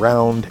us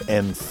around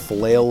and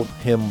flail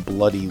him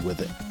bloody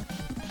with it.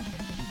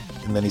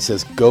 And then he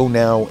says, go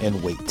now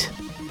and wait.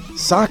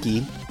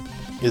 Saki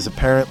is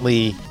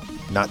apparently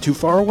not too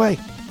far away.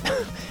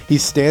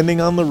 He's standing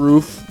on the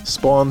roof,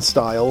 Spawn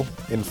style,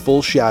 in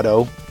full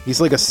shadow.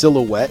 He's like a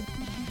silhouette.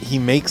 He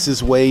makes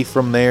his way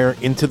from there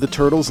into the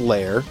turtle's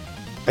lair.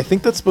 I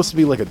think that's supposed to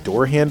be like a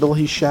door handle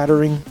he's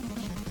shattering.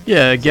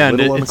 Yeah, again,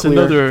 it's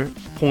another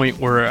point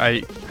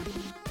where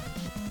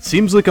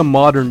seems like a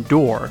modern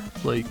door.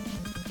 Like,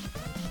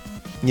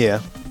 yeah,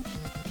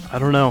 I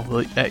don't know.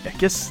 Like, I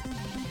guess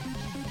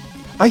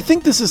I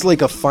think this is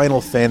like a Final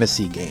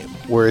Fantasy game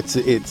where it's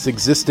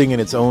existing in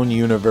its own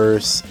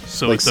universe.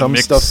 So like it's a some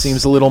mix. stuff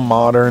seems a little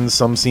modern,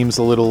 some seems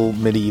a little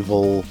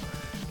medieval.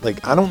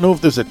 Like I don't know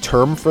if there's a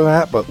term for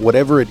that, but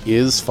whatever it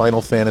is,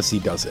 Final Fantasy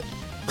does it.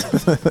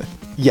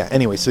 Yeah,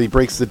 anyway, so he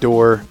breaks the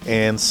door,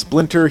 and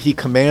Splinter, he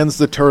commands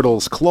the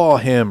turtles, claw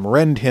him,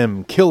 rend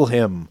him, kill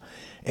him.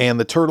 And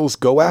the turtles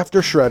go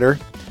after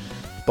Shredder,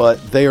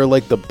 but they are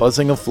like the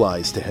buzzing of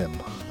flies to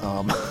him.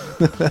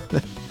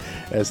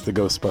 As the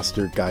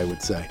Ghostbuster guy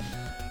would say.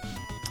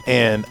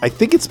 And I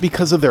think it's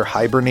because of their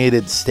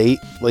hibernated state.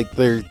 Like,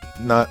 they're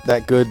not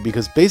that good,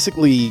 because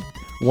basically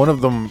one of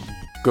them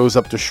goes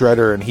up to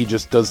Shredder and he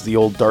just does the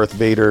old Darth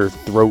Vader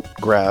throat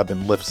grab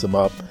and lifts him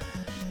up.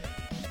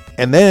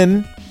 And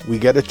then we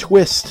get a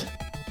twist.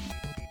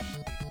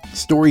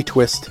 Story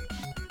twist.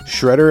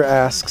 Shredder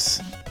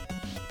asks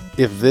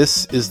if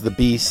this is the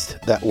beast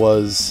that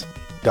was ...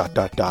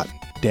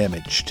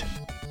 damaged.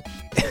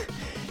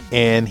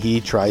 And he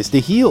tries to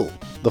heal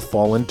the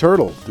fallen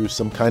turtle through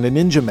some kind of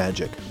ninja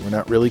magic. We're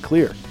not really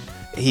clear.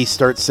 He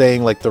starts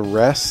saying, like, the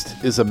rest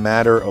is a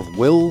matter of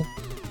will,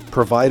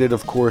 provided,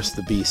 of course,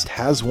 the beast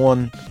has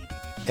one.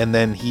 And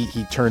then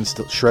he turns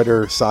to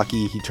Shredder,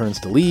 Saki, he turns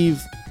to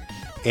leave.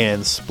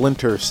 And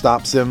Splinter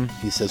stops him.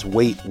 He says,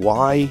 wait,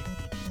 why?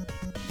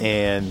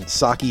 And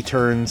Saki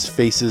turns,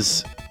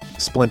 faces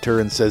Splinter,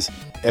 and says,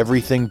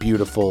 everything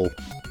beautiful, ...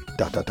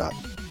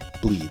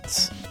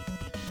 bleeds.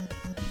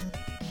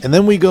 And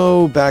then we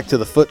go back to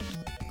the Foot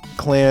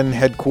Clan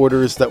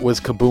headquarters that was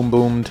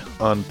kaboom-boomed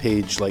on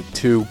page,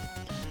 2.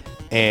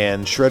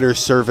 And Shredder's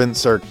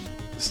servants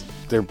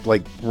they're,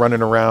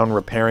 running around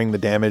repairing the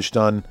damage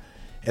done.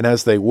 And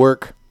as they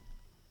work,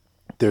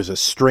 there's a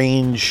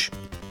strange,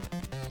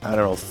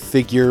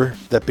 figure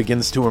that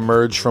begins to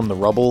emerge from the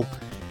rubble.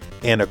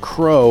 And a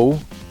crow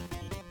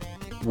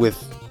with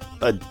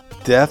a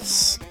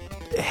death's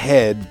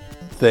head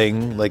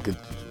thing, what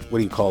do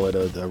you call it,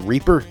 a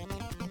reaper?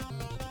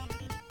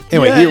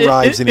 Anyway, yeah, he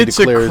arrives and he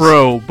declares... It's a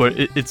crow, but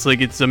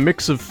it's a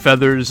mix of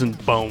feathers and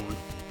bone.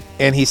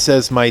 And he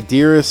says, my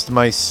dearest,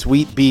 my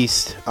sweet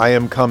beast, I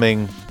am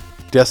coming.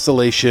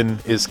 Desolation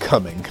is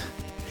coming.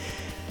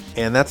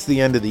 And that's the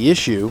end of the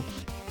issue.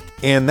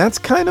 And that's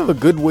kind of a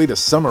good way to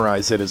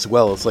summarize it as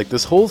well. It's like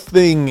this whole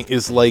thing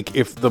is like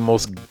if the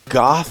most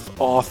goth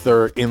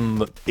author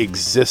in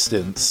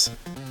existence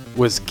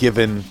was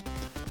given...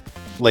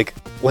 Like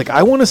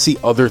I want to see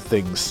other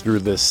things through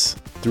this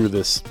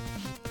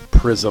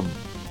prism.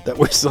 That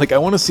was I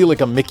want to see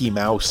a Mickey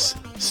Mouse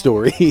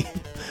story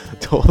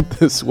told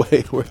this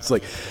way, where it's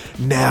like,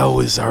 now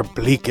is our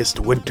bleakest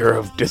winter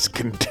of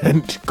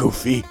discontent,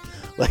 Goofy.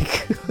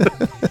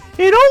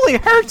 It only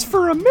hurts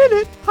for a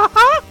minute,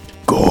 haha.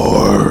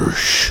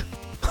 Gorsh.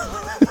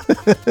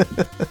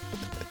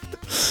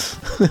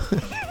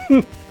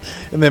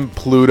 And then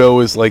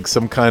Pluto is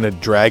some kind of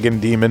dragon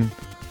demon.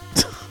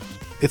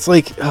 It's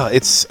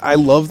I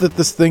love that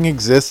this thing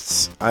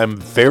exists. I'm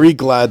very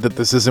glad that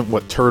this isn't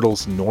what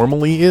Turtles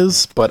normally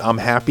is, but I'm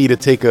happy to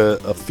take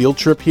a field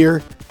trip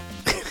here.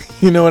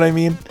 You know what I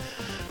mean?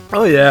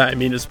 Oh yeah, I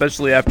mean,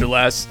 especially after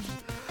last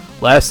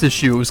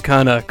issue, it was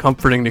kind of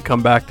comforting to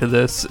come back to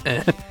this.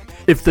 And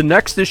if the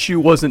next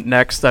issue wasn't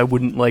next, I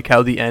wouldn't like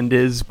how the end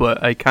is,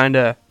 but I kind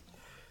of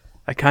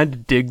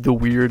dig the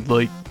weird,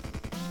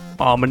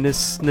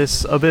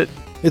 ominousness of it.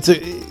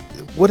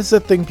 What is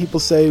that thing people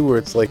say where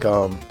it's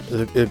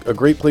a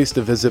great place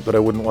to visit, but I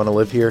wouldn't want to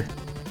live here?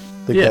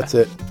 I think that's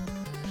it.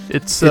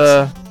 It's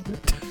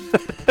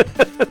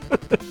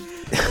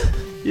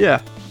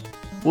yeah.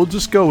 We'll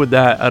just go with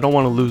that. I don't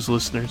want to lose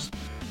listeners.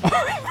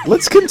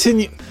 Let's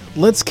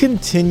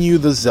continue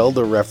the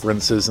Zelda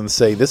references and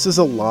say this is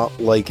a lot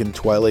like in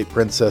Twilight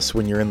Princess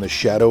when you're in the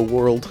Shadow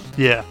World.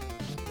 Yeah.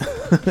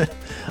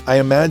 I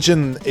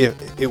imagine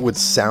it would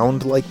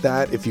sound like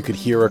that if you could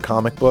hear a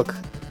comic book.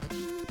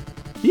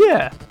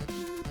 Yeah.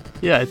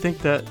 Yeah, I think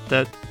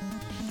that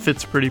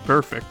fits pretty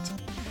perfect.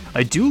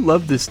 I do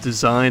love this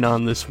design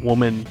on this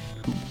woman.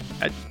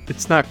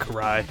 It's not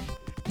Karai.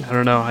 I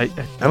don't know. I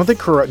don't think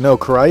Karai... No,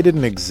 Karai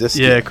didn't exist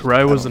yet.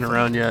 Karai wasn't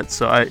around yet,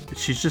 so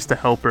she's just a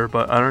helper,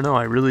 but I don't know.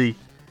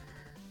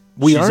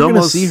 We are going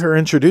to see her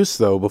introduced,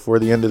 though, before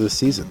the end of the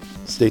season.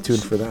 Stay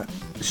tuned for that.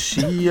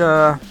 She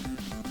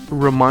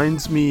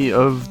reminds me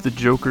of the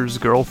Joker's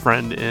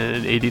girlfriend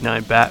in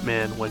 '89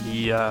 Batman when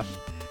he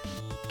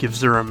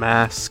gives her a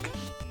mask.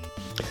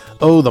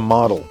 Oh, the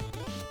model.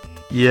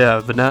 Yeah,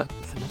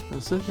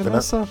 is it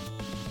Vanessa?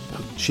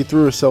 She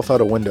threw herself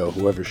out a window,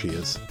 whoever she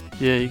is.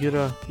 Yeah, you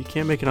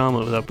can't make an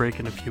omelet without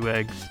breaking a few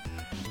eggs.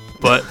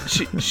 But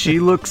she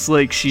looks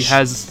like she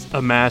has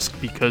a mask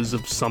because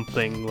of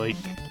something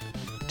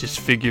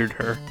disfigured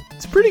her.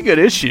 It's a pretty good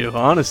issue,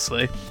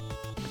 honestly.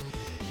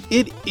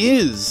 It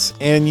is,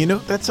 and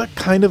that's a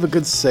kind of a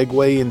good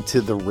segue into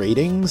the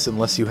ratings,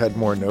 unless you had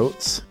more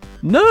notes.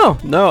 No.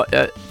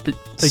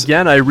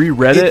 Again, I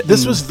reread it.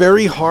 This was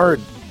very hard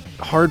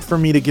for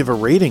me to give a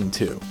rating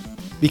to,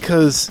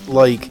 because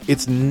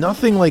it's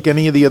nothing like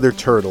any of the other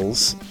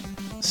Turtles.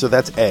 So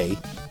that's A.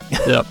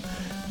 Yep.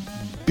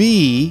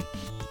 B,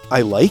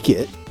 I like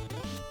it.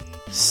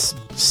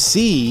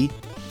 C,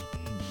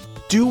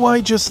 do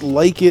I just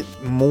like it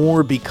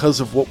more because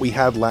of what we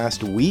had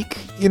last week?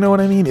 You know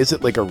what I mean? Is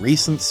it like a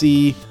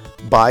recency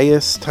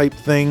bias type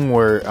thing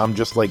where I'm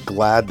just like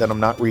glad that I'm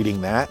not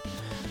reading that?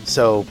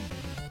 So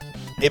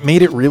it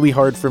made it really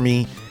hard for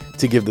me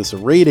to give this a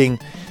rating.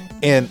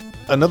 And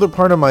another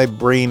part of my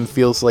brain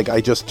feels like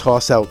I just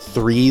toss out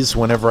 3s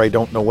whenever I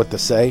don't know what to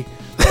say.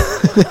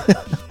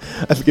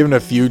 I've given a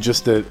few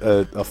just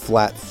a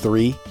flat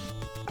 3.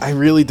 I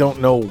really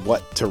don't know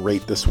what to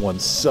rate this one,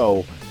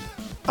 so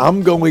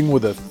I'm going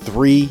with a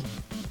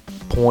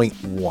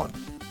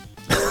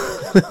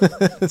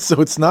 3.1.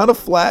 So it's not a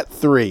flat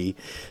 3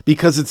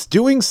 because it's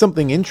doing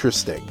something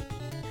interesting.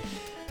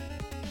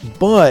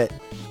 But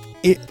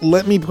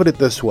let me put it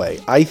this way.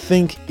 I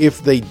think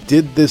if they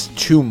did this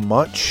too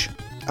much,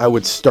 I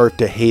would start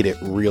to hate it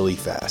really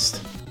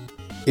fast.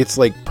 It's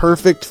like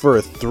perfect for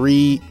a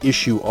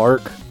 3-issue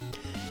arc,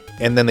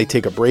 and then they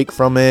take a break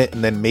from it,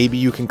 and then maybe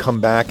you can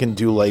come back and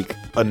do like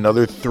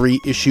another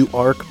 3-issue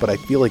arc, but I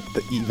feel like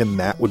even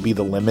that would be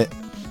the limit.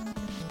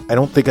 I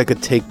don't think I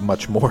could take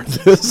much more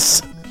of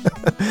this.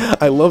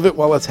 I love it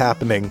while it's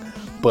happening,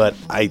 but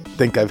I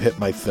think I've hit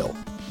my fill.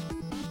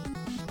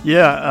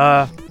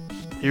 Yeah,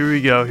 here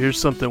we go. Here's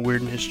something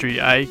weird in history.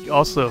 I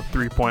also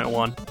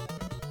 3.1.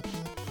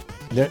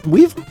 Yeah,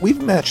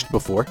 we've matched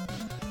before.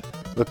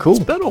 But cool.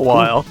 It's been a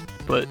while,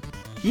 but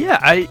yeah,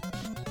 I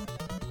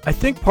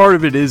think part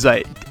of it is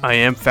I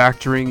am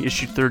factoring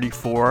issue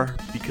 34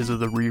 because of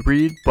the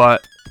reread,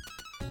 but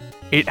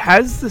it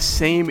has the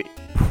same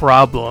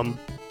problem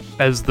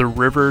as the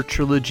River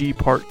Trilogy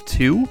Part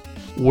 2,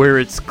 where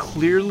it's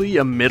clearly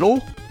a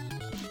middle,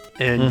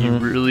 and you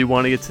really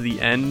want to get to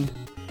the end.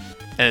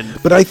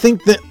 But I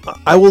think that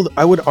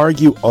I would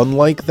argue,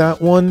 unlike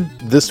that one,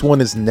 this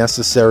one is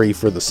necessary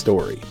for the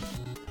story.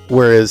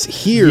 Whereas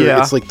here,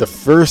 it's like the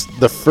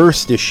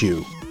first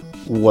issue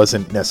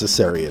wasn't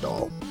necessary at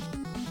all.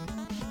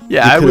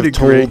 Yeah, I would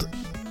agree.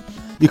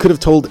 You could have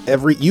told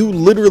you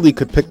literally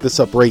could pick this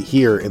up right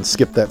here and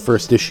skip that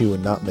first issue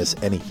and not miss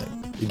anything.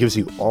 It gives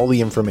you all the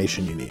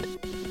information you need.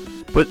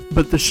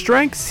 But the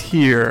strengths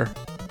here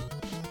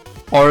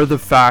are the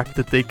fact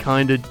that they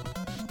kind of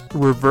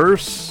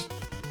reverse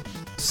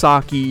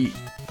Saki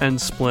and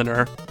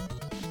Splinter.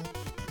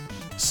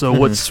 So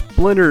what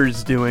Splinter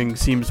is doing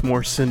seems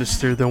more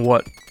sinister than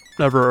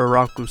whatever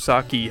Araku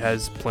Saki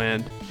has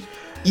planned.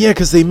 Yeah,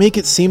 because they make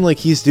it seem like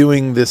he's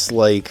doing this,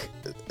 like,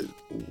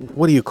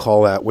 what do you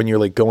call that when you're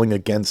like going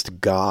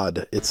against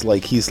God? It's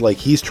like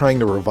he's trying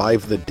to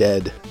revive the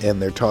dead, and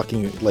they're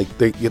talking like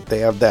they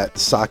have that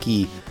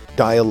Saki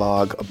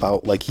dialogue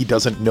about like he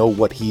doesn't know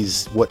what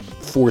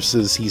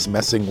forces he's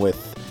messing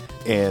with,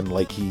 and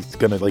like he's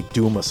gonna like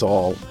doom us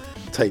all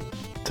type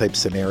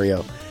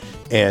scenario.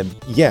 And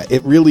yeah,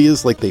 it really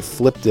is like they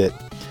flipped it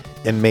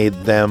and made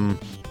them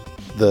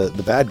the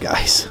bad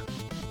guys.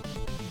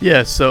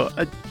 Yeah, so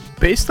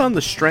based on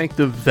the strength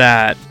of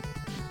that,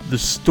 the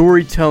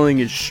storytelling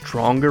is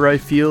stronger, I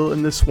feel,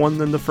 in this one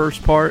than the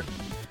first part.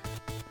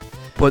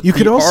 But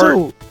the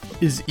art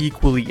is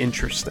equally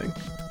interesting.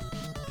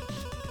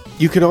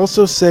 You could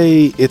also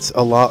say it's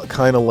a lot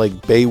kind of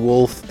like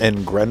Beowulf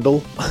and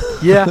Grendel.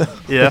 Yeah,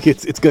 yeah. Like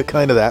it's got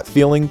kind of that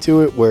feeling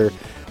to it where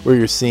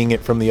you're seeing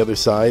it from the other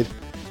side.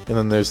 And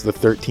then there's the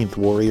 13th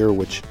Warrior,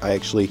 which I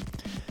actually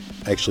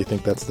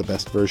think that's the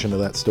best version of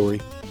that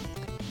story.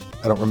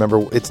 I don't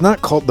remember. It's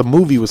not called. The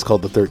movie was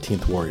called The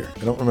 13th Warrior.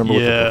 I don't remember what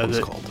the book was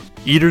called.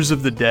 Eaters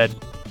of the Dead.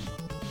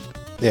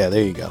 Yeah,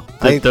 there you go.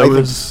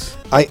 It's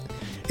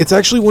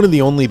actually one of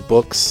the only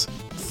books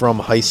from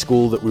high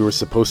school that we were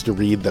supposed to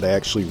read that I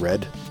actually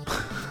read.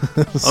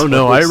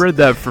 So I read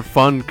that for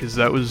fun because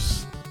that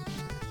was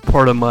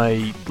part of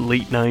my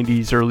late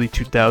 90s, early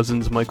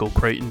 2000s Michael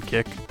Crichton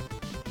kick.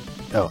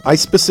 Oh, I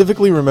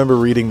specifically remember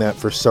reading that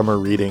for summer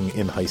reading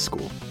in high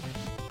school.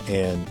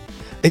 And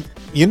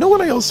you know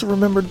what I also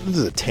remember? This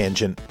is a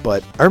tangent,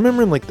 but I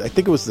remember in I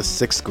think it was the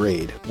 6th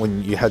grade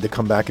when you had to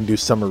come back and do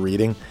summer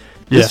reading.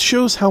 This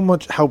shows how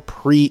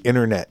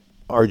pre-internet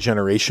our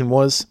generation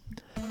was.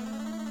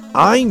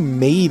 I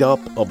made up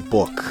a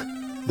book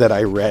that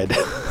I read.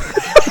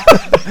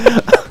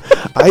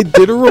 I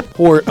did a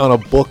report on a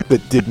book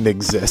that didn't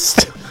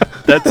exist.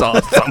 That's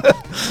awesome.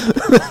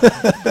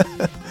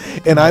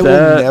 And I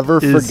will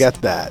never forget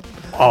that.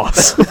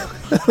 Awesome.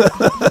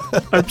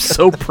 I'm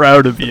so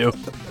proud of you.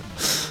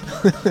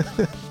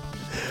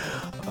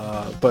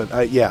 But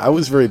I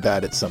was very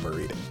bad at summer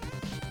reading.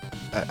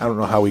 I don't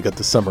know how we got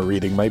to summer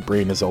reading. My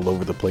brain is all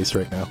over the place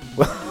right now.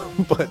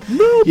 But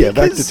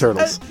back to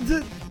Turtles.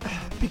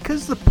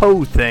 Because the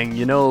Poe thing,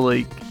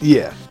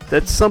 yeah,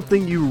 that's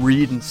something you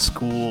read in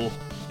school,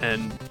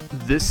 and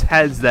this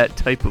has that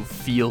type of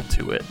feel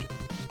to it.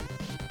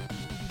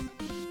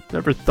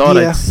 Never thought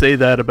I'd say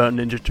that about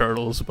Ninja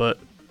Turtles, but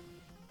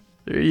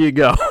there you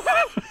go.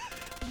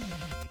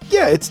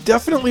 Yeah, it's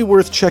definitely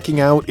worth checking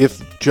out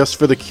if just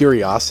for the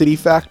curiosity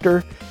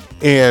factor.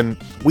 And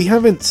we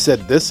haven't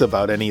said this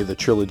about any of the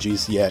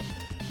trilogies yet.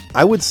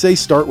 I would say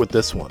start with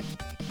this one.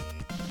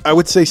 I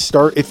would say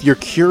start if you're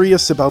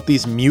curious about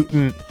these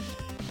mutant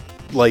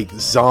like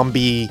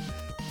zombie,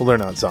 well, they're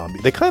not zombie.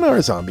 They kind of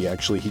are zombie,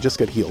 actually. He just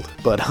got healed.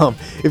 But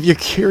if you're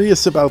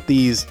curious about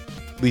these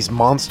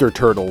monster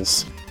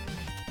turtles,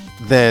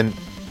 then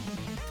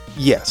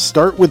yeah,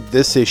 start with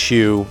this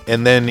issue,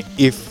 and then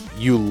if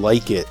you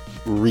like it,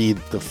 read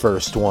the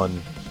first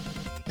one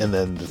and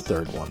then the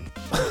third one.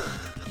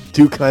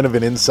 Do kind of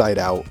an inside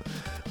out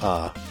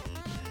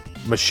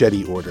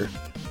machete order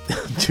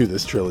to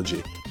this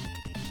trilogy.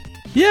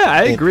 Yeah,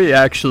 I agree,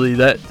 actually,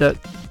 that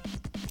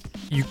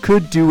you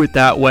could do it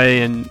that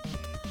way, and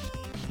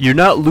you're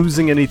not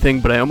losing anything,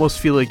 but I almost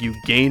feel like you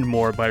gained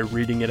more by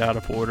reading it out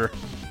of order.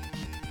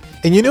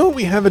 And you know what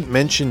we haven't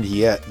mentioned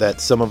yet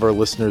that some of our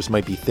listeners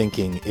might be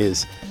thinking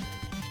is,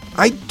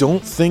 I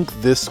don't think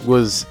this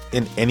was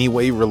in any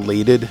way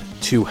related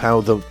to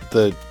how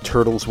the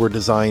turtles were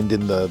designed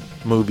in the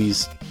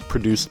movies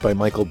produced by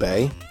Michael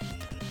Bay.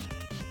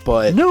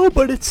 But no,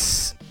 but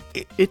it's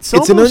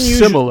almost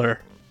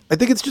similar. I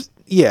think it's just,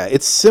 yeah,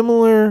 it's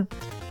similar.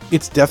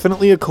 It's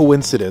definitely a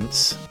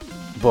coincidence,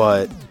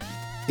 but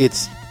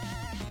it's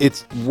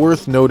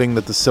worth noting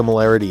that the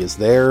similarity is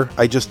there.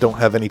 I just don't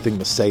have anything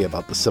to say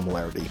about the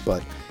similarity.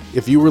 But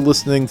if you were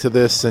listening to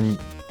this and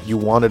you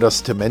wanted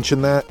us to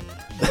mention that,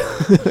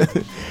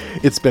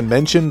 it's been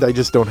mentioned. I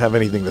just don't have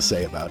anything to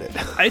say about it.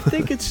 I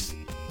think it's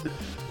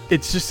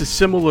just a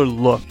similar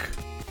look.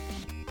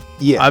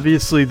 Yeah.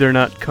 Obviously, they're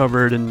not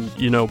covered in,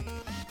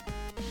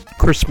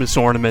 Christmas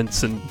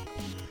ornaments and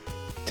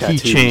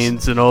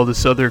keychains and all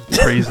this other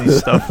crazy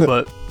stuff,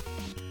 but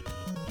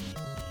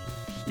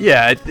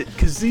yeah,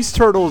 because these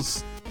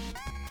turtles,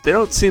 they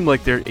don't seem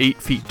like they're 8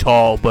 feet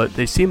tall, but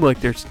they seem like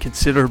they're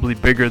considerably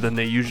bigger than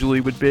they usually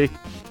would be.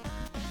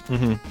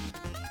 Mm-hmm.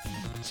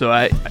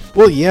 So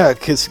well, yeah,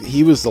 because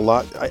he was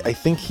I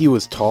think he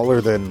was taller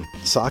than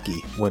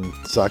Saki when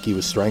Saki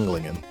was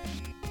strangling him.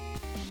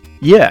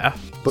 Yeah,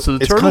 but so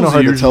the it's kind of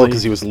hard to tell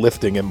because he was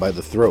lifting him by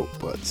the throat,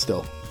 but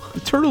still. The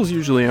turtles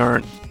usually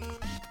aren't.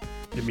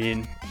 I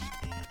mean,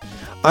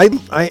 I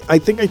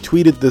think I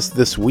tweeted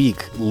this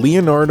week.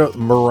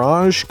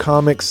 Mirage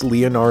Comics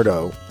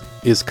Leonardo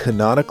is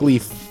canonically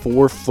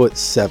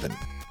 4'7".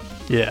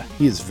 Yeah,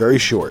 he is very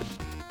short.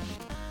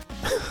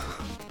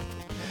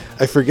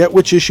 I forget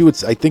which issue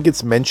it's. I think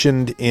it's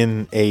mentioned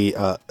in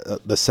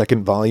the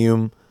second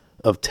volume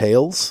of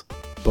Tales,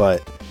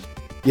 but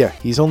yeah,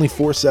 he's only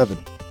 4'7".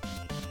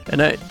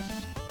 And I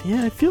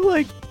feel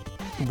like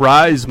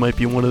Rise might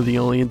be one of the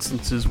only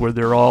instances where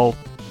they're all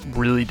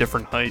really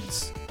different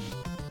heights.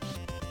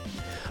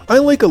 I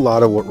like a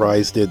lot of what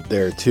Rise did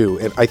there too,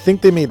 and I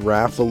think they made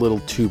Raph a little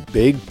too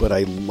big, but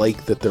I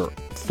like that they're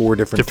 4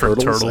 different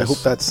turtles. I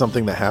hope that's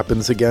something that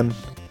happens again.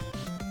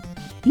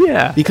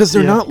 Yeah. Because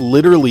they're not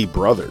literally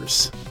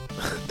brothers.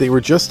 They were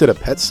just at a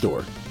pet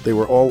store. They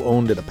were all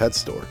owned at a pet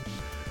store.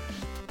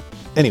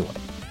 Anyway,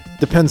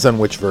 depends on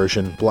which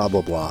version, blah,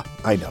 blah, blah.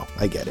 I know,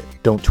 I get it.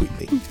 Don't tweet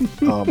me.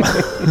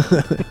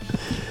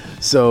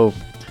 So,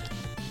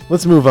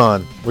 let's move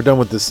on. We're done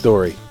with this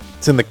story.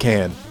 It's in the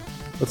can.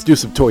 Let's do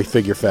some toy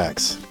figure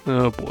facts.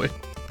 Oh, boy.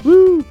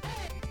 Woo!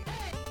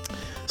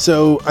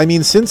 So, I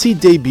mean, since he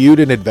debuted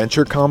in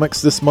Adventure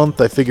Comics this month,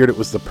 I figured it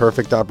was the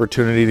perfect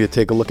opportunity to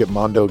take a look at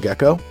Mondo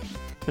Gecko.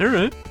 All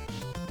right.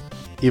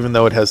 Even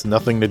though it has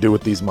nothing to do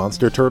with these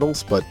monster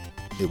turtles, but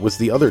it was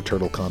the other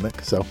turtle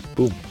comic, so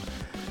boom.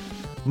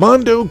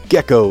 Mondo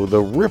Gecko, the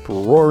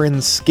rip-roaring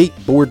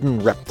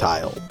skateboarding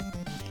reptile.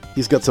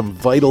 He's got some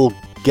vital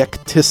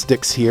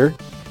gectistics here.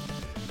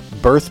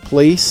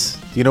 Birthplace.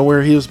 Do you know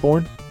where he was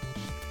born?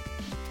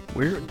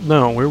 Where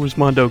was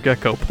Mondo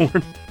Gecko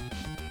born?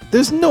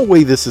 There's no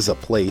way this is a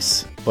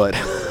place, but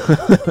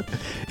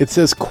it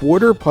says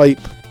Quarter Pipe,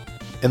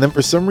 and then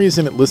for some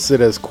reason it lists it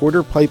as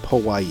Quarter Pipe,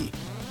 Hawaii.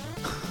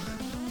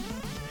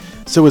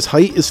 So his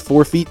height is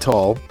 4 feet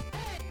tall.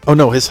 Oh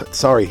no, his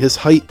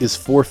height is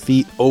 4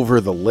 feet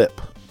over the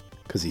lip,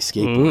 because he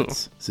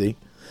skateboards. See?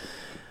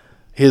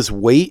 His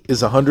weight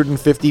is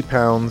 150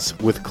 pounds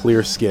with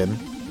clear skin.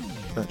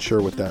 Not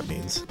sure what that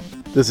means.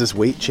 Does his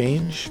weight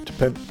change?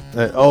 Because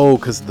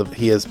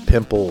he has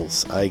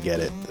pimples. I get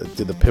it.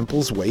 Do the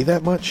pimples weigh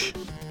that much?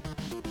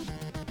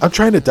 I'm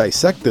trying to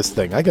dissect this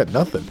thing. I got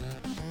nothing.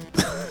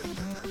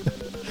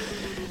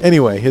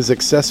 Anyway, his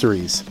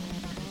accessories.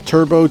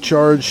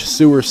 Turbocharged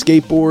sewer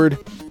skateboard.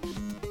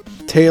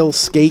 Tail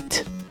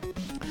skate.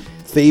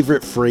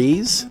 Favorite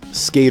phrase?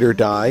 Skate or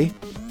die.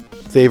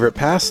 Favorite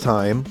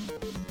pastime?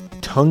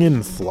 Tongue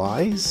and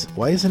flies?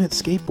 Why isn't it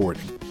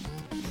skateboarding?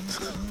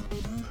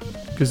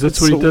 Because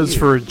that's what he does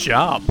for a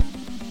job.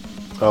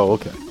 Oh,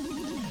 okay.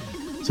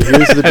 So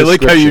here's the description. I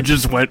like how you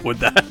just went with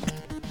that.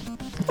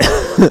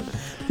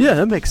 Yeah,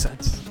 that makes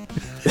sense.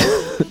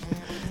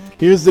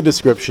 Here's the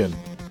description.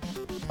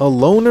 A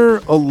loner,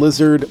 a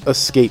lizard, a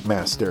skate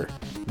master.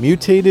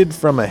 Mutated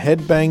from a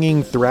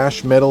headbanging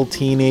thrash metal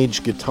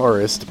teenage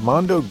guitarist,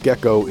 Mondo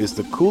Gecko is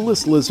the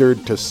coolest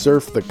lizard to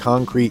surf the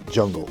concrete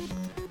jungle.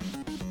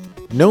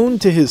 Known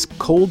to his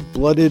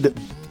cold-blooded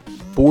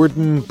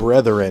Borden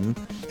brethren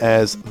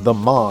as the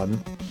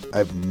Mon,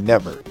 I've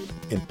never,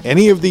 in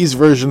any of these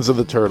versions of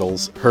the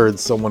Turtles, heard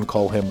someone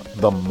call him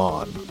the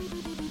Mon.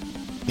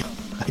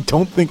 I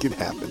don't think it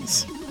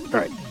happens. All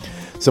right.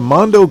 So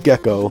Mondo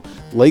Gecko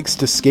likes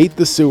to skate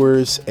the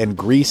sewers and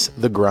grease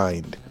the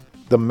grind.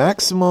 The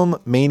Maximum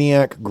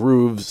Maniac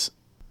grooves...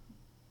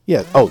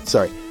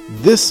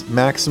 This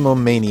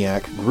Maximum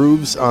Maniac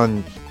grooves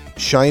on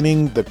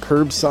shining the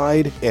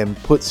curbside and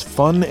puts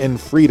fun and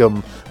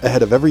freedom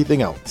ahead of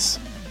everything else.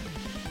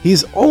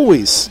 He's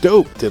always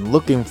stoked and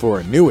looking for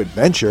a new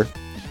adventure.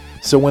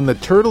 So when the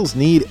turtles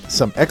need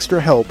some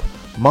extra help,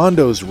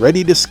 Mondo's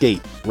ready to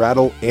skate,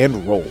 rattle,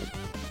 and roll.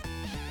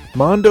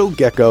 Mondo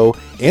Gecko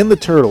and the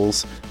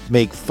turtles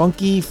make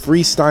funky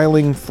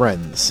freestyling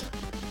friends.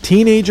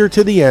 Teenager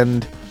to the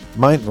end,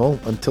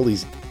 until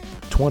he's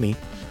 20.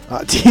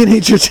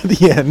 Teenager to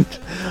the end,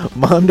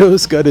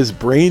 Mondo's got his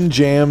brain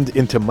jammed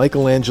into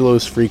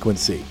Michelangelo's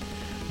frequency.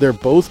 They're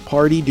both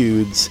party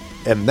dudes,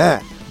 and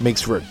that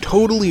makes for a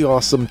totally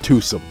awesome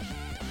twosome.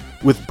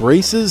 With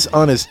braces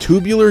on his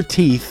tubular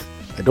teeth,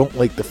 I don't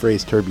like the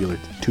phrase tubular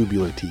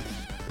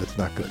teeth. That's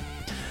not good.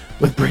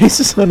 With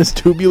braces on his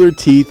tubular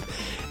teeth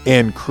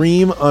and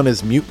cream on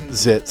his mutant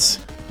zits,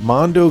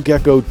 Mondo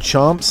Gecko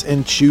chomps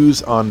and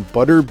chews on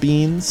butter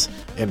beans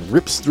and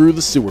rips through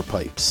the sewer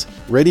pipes,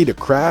 ready to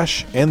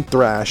crash and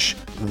thrash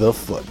the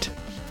foot.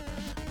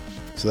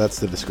 So that's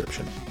the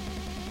description.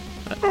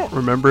 I don't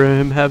remember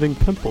him having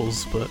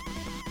pimples, but...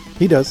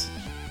 He does.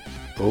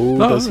 Oh,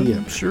 does he?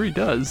 I'm sure he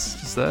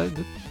does. I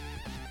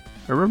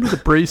remember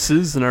the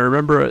braces, and I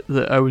remember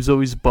that I was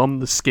always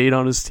bummed the skate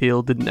on his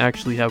tail didn't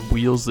actually have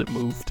wheels that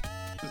moved.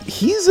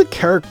 He's a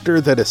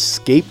character that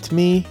escaped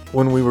me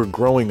when we were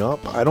growing up.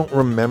 I don't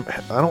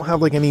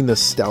have like any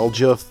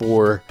nostalgia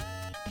for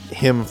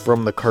him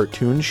from the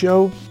cartoon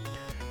show.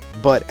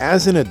 But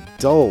as an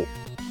adult,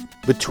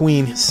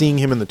 between seeing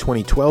him in the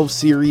 2012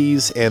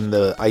 series and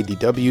the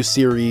IDW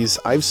series,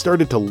 I've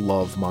started to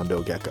love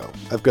Mondo Gecko.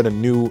 I've got a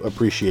new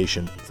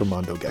appreciation for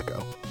Mondo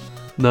Gecko.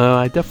 No,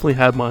 I definitely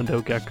had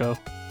Mondo Gecko.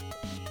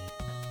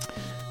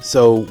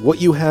 So what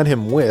you had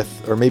him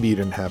with, or maybe you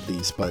didn't have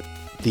these, but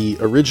he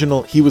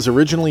was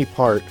originally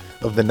part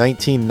of the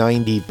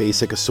 1990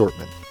 basic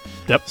assortment.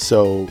 Yep.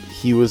 So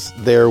he was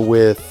there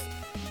with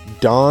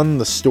Don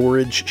the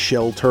Storage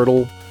Shell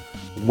Turtle,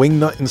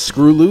 Wingnut and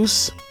Screw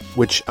Loose,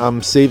 which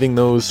I'm saving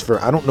those for,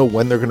 I don't know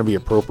when they're going to be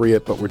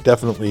appropriate, but we're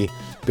definitely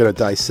going to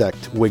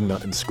dissect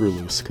Wingnut and Screw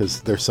Loose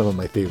because they're some of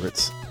my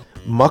favorites.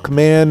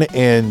 Muckman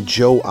and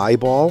Joe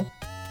Eyeball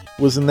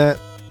was in that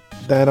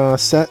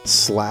set.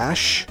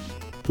 Slash,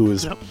 who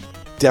is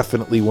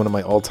definitely one of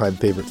my all-time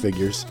favorite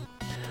figures.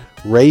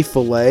 Ray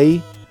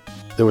Fillet,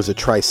 there was a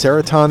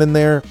Triceraton in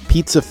there,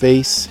 Pizza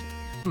Face,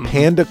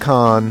 Panda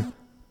Con,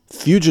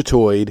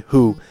 Fugitoid,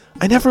 who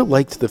I never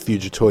liked the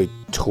Fugitoid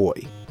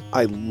toy.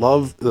 I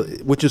love,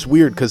 which is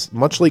weird because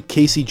much like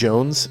Casey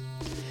Jones,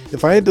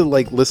 if I had to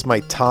like list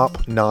my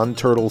top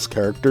non-Turtles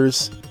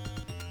characters,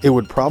 it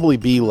would probably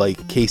be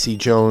like Casey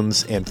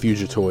Jones and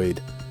Fugitoid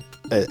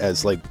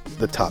as like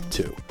the top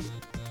two.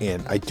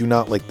 And I do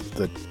not like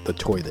the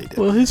toy they did.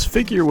 Well, his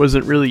figure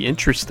wasn't really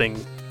interesting.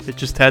 It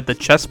just had the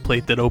chest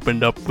plate that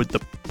opened up with the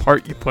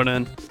part you put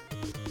in.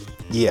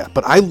 Yeah,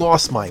 but I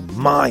lost my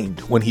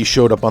mind when he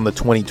showed up on the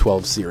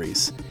 2012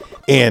 series.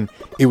 And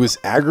it was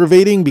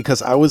aggravating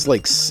because I was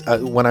like,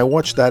 when I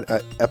watched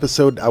that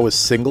episode, I was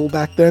single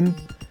back then.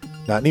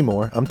 Not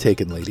anymore. I'm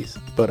taken, ladies.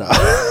 But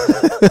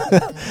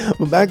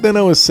back then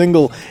I was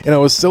single, and it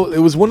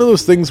was one of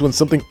those things when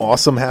something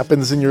awesome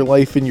happens in your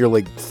life and you're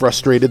like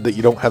frustrated that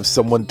you don't have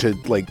someone to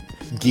like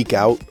geek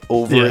out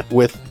over it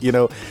with,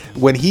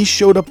 when he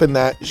showed up in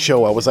that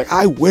show, I was like,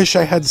 I wish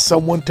I had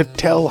someone to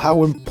tell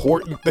how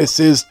important this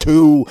is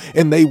to,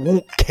 and they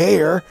won't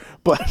care,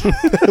 but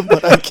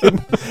but I can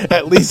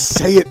at least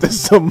say it to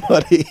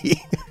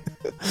somebody.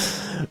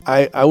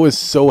 I was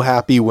so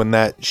happy when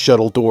that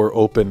shuttle door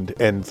opened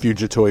and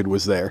Fugitoid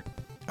was there.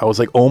 I was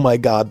like, oh my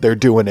god, they're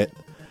doing it.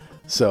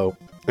 So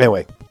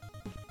anyway,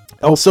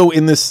 also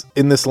in this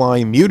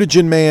line,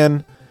 Mutagen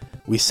Man,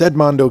 we said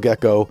Mondo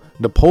Gecko,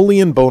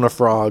 Napoleon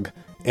Bonafrog,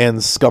 and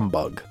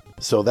Scumbug.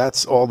 So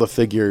that's all the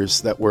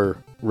figures that were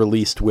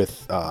released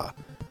with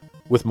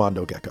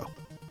Mondo Gecko.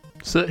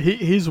 So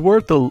he's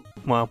worth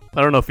well,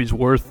 I don't know if he's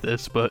worth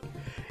this, but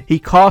he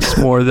costs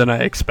more than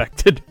I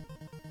expected.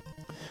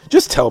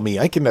 Just tell me,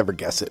 I can never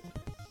guess it.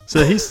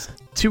 So he's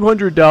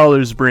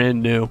 $200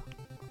 brand new.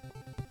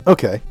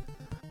 Okay.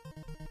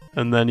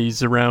 And then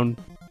he's around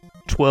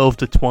 12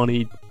 to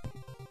 20,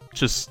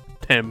 just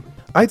him.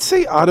 I'd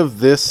say out of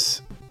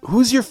this,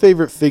 who's your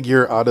favorite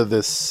figure out of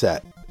this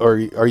set?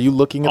 Or are you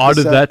looking at out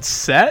the of set? That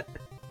set?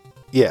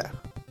 Yeah.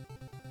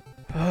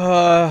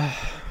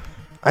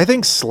 I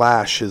think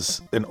Slash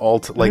is an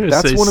that's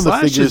one of the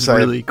figures is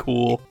really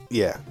cool.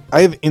 Yeah.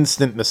 I have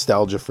instant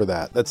nostalgia for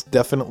that. That's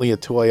definitely a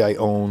toy I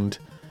owned.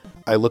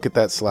 I look at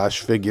that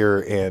Slash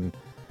figure and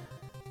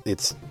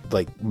it's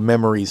like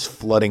memories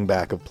flooding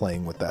back of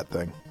playing with that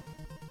thing.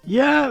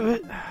 Yeah,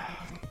 but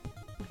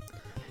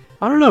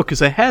I don't know,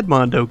 because I had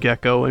Mondo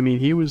Gecko. I mean,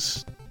 he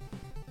was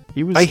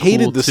I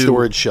hated cool the too.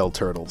 Storage Shell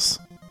Turtles.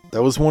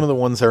 That was one of the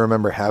ones I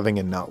remember having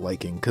and not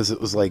liking, because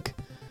it was like,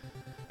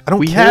 I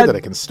don't care that I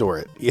can store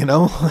it,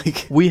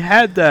 like we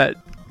had that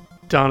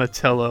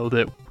Donatello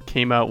that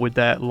came out with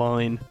that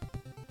line,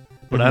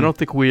 but I don't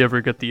think we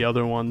ever got the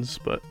other ones.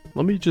 But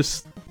let me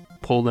just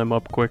pull them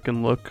up quick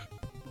and look.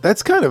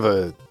 That's kind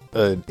of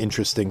an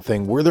interesting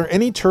thing. Were there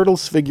any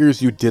Turtles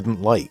figures you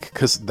didn't like?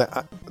 Because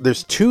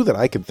there's two that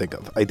I can think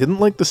of. I didn't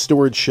like the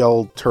storage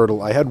shell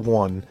turtle. I had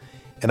one,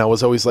 and I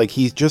was always like,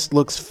 he just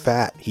looks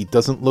fat. He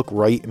doesn't look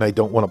right, and I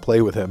don't want to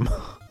play with him.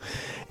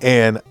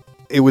 And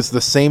it was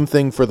the same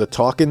thing for the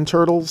talking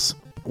turtles,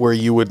 where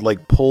you would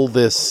like pull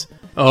this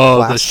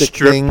plastic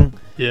thing.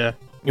 Yeah.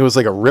 It was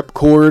like a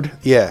ripcord.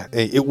 Yeah.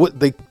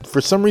 They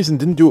for some reason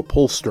didn't do a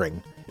pull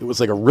string. It was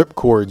like a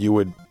ripcord.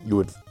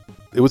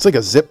 It was like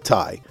a zip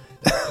tie.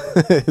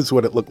 Is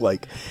what it looked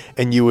like.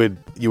 And you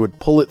would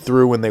pull it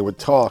through and they would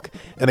talk.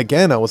 And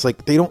again, I was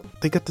like, they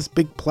got this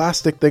big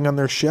plastic thing on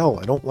their shell.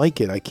 I don't like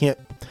it.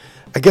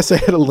 I guess I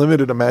had a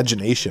limited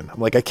imagination. I'm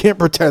like, I can't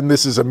pretend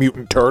this is a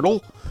mutant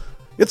turtle.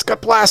 It's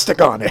got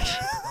plastic on it.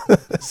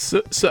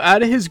 So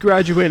out of his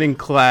graduating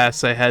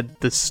class, I had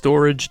the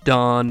Storage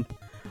Don,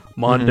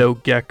 Mondo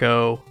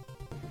Gecko,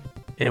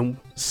 and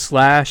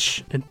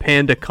Slash and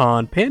Panda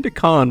Khan. Panda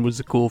Khan was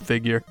a cool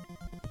figure.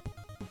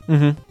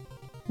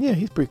 Yeah,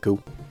 he's pretty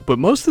cool. But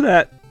most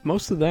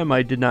of them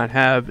I did not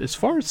have. As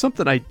far as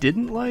something I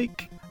didn't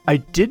like, I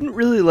didn't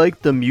really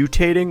like the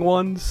mutating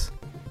ones.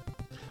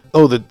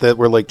 Oh, that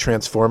were like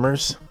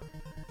Transformers?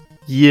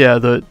 Yeah,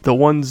 the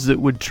ones that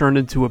would turn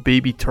into a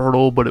baby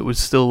turtle, but it was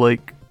still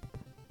like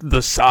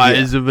the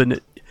size of an...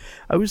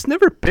 I was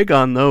never big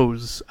on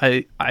those.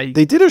 They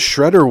did a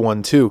Shredder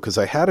one too, because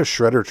I had a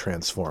Shredder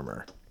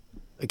Transformer.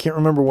 I can't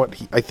remember what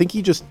he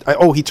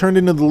turned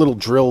into the little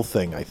drill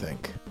thing, I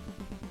think.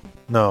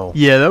 No.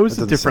 Yeah, that was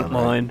a different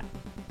line. Right.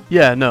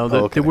 Yeah, no,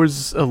 Okay. There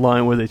was a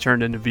line where they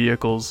turned into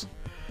vehicles,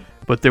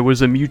 but there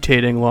was a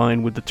mutating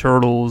line with the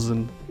turtles,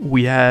 and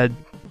we had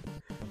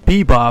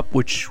Bebop,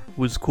 which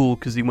was cool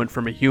because he went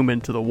from a human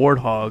to the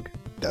warthog.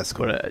 That's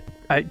cool. But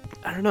I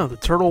don't know, the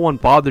turtle one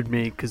bothered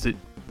me because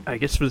I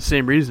guess for the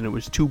same reason, it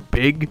was too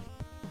big.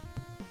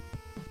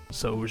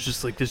 So it was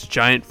just like this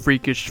giant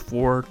freakish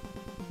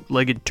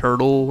four-legged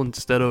turtle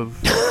instead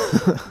of...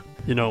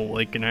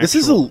 like an actual... This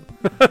is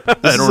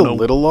a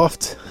little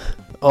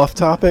off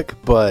topic,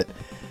 but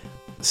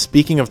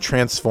speaking of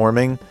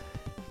transforming,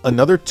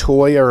 another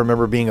toy I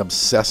remember being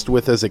obsessed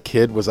with as a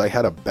kid was I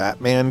had a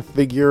Batman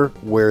figure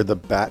where the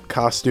bat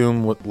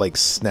costume would like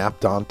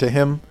snapped onto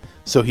him,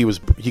 so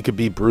he could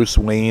be Bruce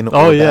Wayne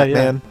or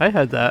Batman. Yeah, I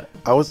had that.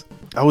 I was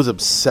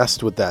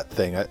obsessed with that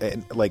thing.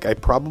 I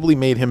probably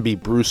made him be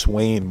Bruce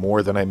Wayne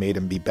more than I made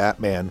him be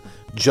Batman,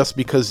 just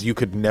because you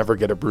could never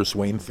get a Bruce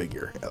Wayne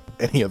figure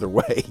any other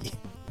way.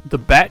 The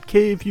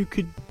Batcave, you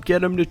could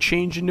get him to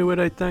change into it,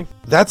 I think.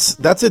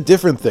 That's a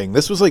different thing.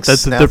 This was like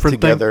snapped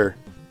together. Thing?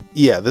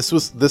 Yeah, this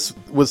was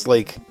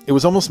like, it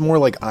was almost more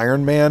like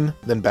Iron Man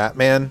than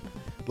Batman.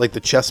 Like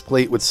the chest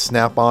plate would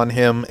snap on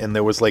him, and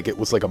it was like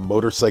a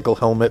motorcycle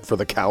helmet for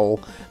the cowl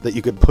that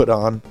you could put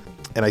on.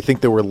 And I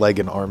think there were leg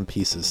and arm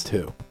pieces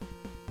too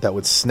that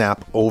would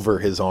snap over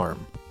his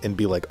arm and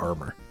be like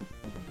armor.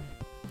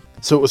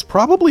 So it was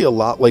probably a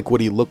lot like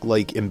what he looked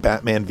like in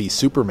Batman v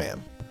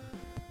Superman,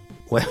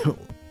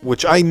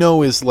 which I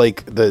know is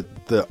like the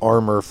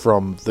armor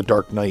from the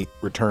Dark Knight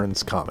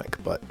Returns comic,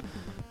 but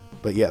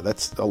yeah,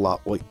 that's a lot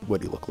like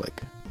what he looked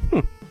like.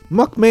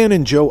 Muckman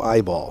and Joe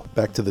Eyeball,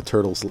 back to the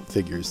Turtles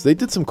figures. They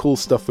did some cool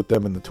stuff with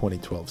them in the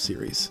 2012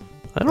 series.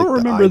 I don't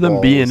remember them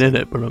being in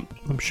it, but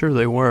I'm sure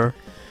they were.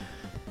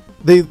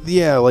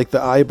 Like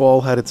the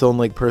eyeball had its own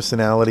like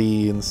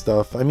personality and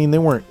stuff. I mean, they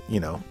weren't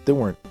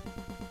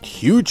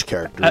huge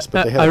characters,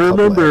 but they had. I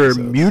remember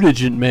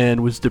Mutagen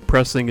Man was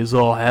depressing as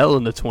all hell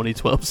in the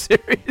 2012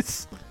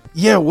 series.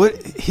 Yeah,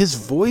 his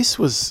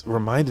voice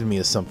reminded me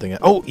of something.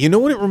 Oh, you know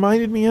what it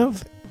reminded me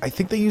of? I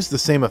think they used the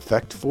same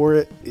effect for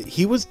it.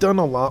 He was done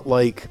a lot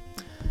like,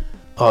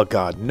 oh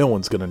god, no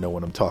one's gonna know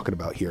what I'm talking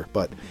about here.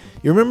 But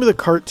you remember the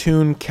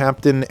cartoon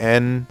Captain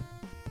N?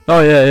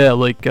 Oh yeah,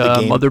 like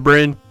Mother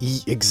Brain.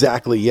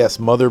 Exactly, yes,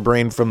 Mother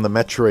Brain from the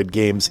Metroid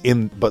games,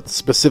 but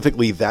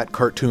specifically that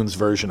cartoon's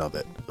version of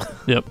it.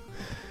 Yep.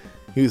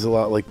 He was a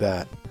lot like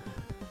that,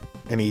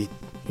 and he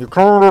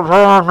talked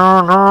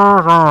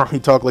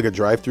like a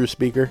drive-through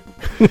speaker.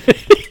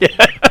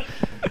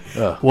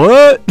 Yeah.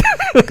 What?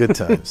 Good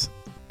times.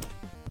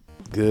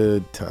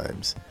 Good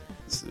times.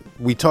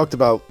 We talked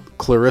about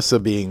Clarissa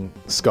being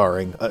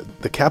scarring.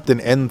 The Captain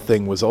N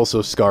thing was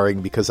also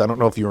scarring because I don't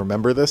know if you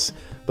remember this,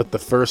 but the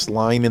first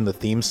line in the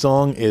theme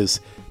song is,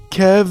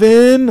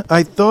 "Kevin,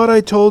 I thought I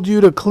told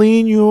you to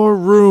clean your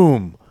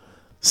room."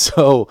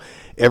 So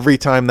every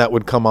time that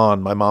would come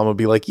on, my mom would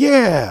be like,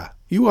 "Yeah,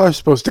 you are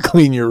supposed to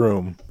clean your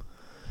room."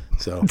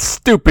 So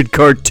stupid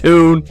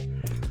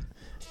cartoon.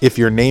 If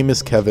your name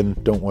is Kevin,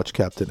 don't watch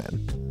Captain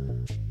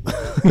N.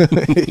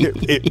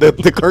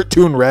 The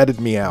cartoon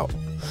ratted me out.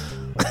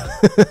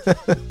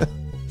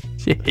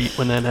 You hate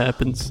when that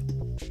happens.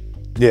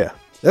 Yeah,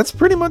 that's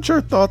pretty much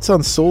our thoughts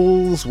on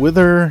Souls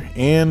Wither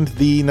and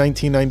the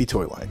 1990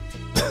 toy line.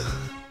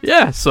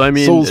 Yeah, so I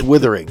mean... Souls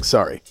Withering,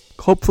 sorry.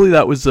 hopefully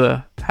that was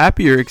a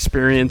happier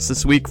experience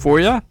this week for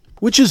you.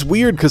 Which is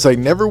weird because I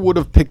never would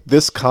have picked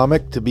this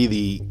comic to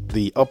be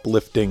the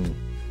uplifting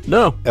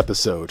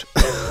episode.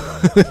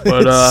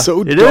 But it's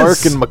so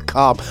dark and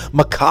macabre.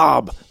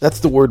 Macabre. That's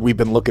the word we've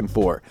been looking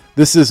for.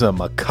 This is a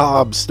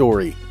macabre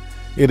story.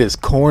 It is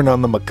corn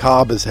on the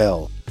macabre as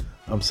hell.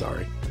 I'm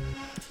sorry.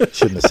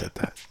 Shouldn't have said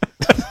that.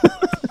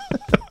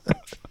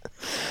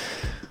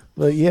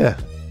 But yeah.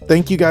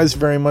 Thank you guys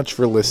very much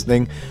for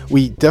listening.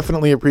 We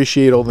definitely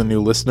appreciate all the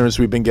new listeners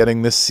we've been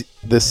getting this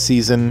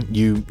season.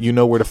 You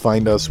know where to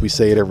find us. We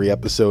say it every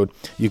episode.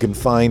 You can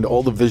find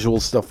all the visual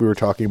stuff we were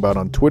talking about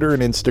on Twitter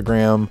and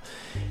Instagram.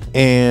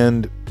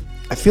 And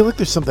I feel like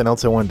there's something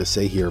else I wanted to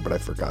say here, but I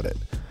forgot it.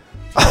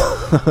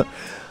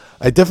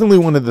 I definitely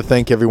wanted to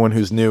thank everyone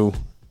who's new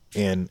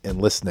and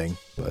listening.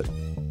 But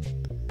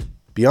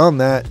beyond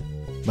that,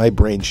 my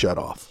brain shut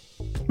off.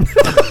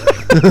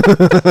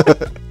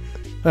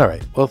 All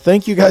right. Well,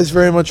 thank you guys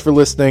very much for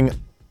listening.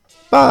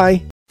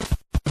 Bye.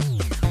 I'm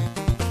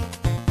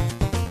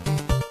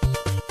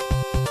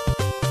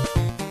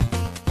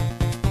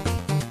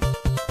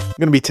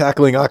going to be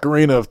tackling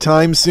Ocarina of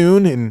Time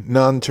soon in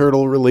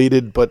non-turtle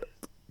related, but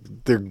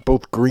they're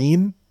both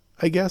green,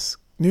 I guess,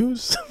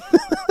 news.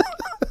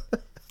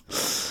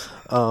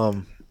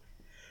 I'm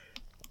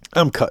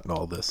cutting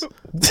all this.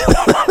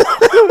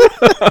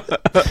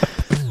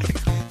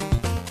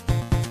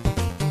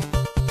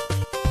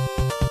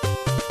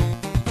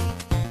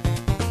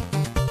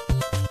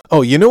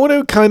 Oh, you know what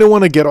I kind of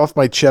want to get off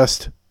my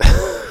chest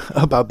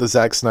about the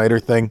Zack Snyder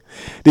thing?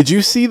 Did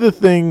you see the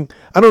thing?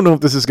 I don't know if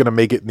this is going to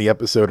make it in the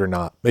episode or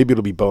not. Maybe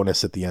it'll be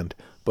bonus at the end.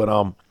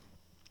 But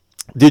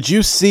did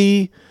you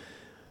see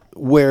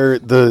where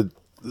the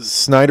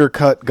Snyder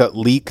cut got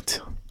leaked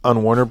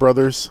on Warner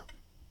Brothers?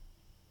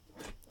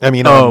 I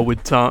mean,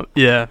 with Tom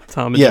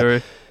and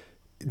Jerry.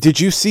 Did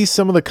you see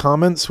some of the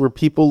comments where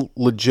people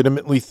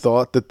legitimately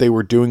thought that they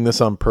were doing this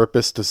on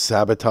purpose to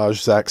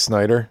sabotage Zack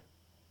Snyder?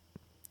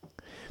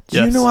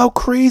 Do you know how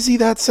crazy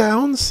that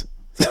sounds?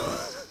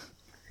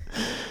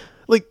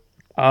 Like,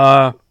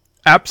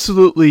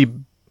 absolutely,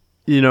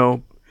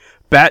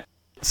 bat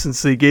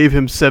since they gave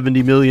him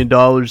 $70 million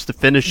to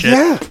finish it.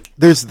 Yeah,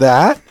 there's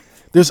that.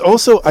 There's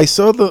also, I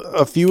saw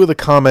a few of the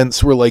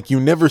comments were like, you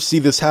never see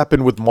this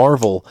happen with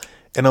Marvel.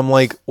 And I'm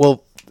like,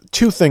 well,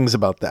 two things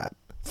about that.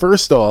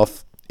 First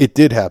off, it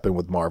did happen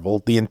with Marvel.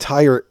 The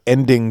entire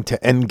ending to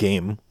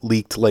Endgame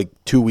leaked like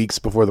 2 weeks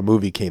before the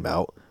movie came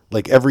out.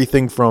 Like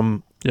everything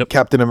from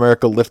Captain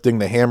America lifting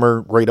the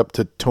hammer right up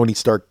to Tony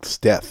Stark's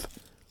death.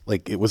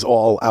 Like it was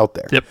all out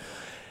there. Yep.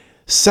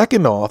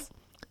 Second off,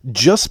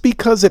 just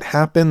because it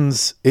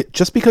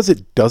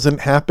doesn't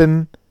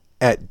happen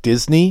at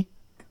Disney,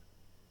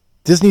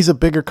 Disney's a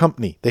bigger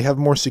company. They have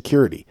more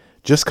security.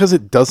 Just because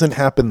it doesn't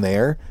happen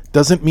there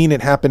doesn't mean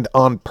it happened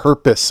on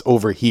purpose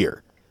over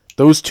here.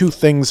 Those two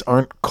things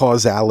aren't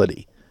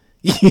causality.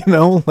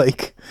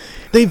 Like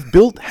they've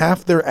built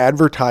half their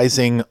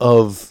advertising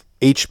of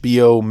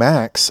HBO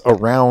Max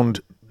around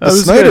the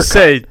Snyder Cut.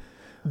 Say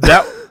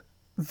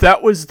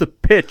that was the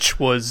pitch,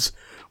 was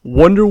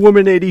Wonder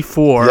Woman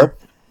 84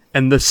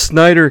 and the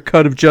Snyder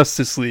Cut of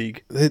Justice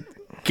League.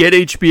 Get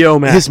HBO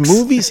Max. His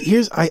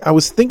movies, I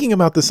was thinking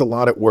about this a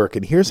lot at work,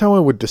 and here's how I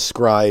would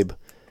describe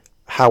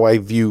how I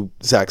view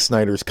Zack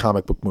Snyder's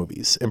comic book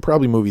movies, and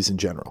probably movies in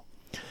general.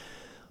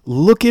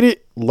 Look at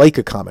it like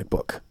a comic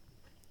book.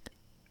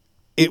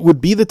 It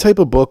would be the type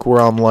of book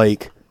where I'm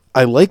like,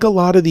 I like a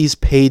lot of these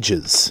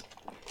pages,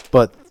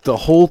 but the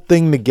whole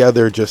thing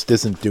together just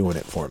isn't doing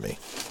it for me.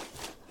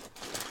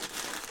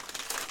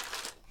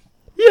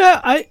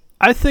 Yeah,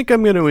 I think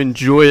I'm going to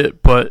enjoy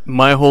it, but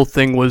my whole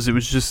thing was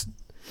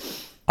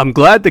I'm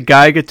glad the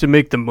guy got to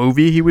make the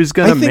movie he was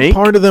going to make. I think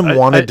part of them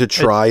wanted to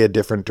try a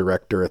different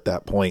director at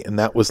that point, and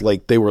that was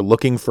like they were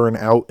looking for an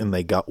out and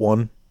they got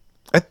one.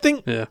 I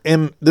think,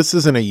 and this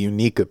isn't a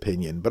unique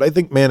opinion, but I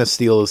think Man of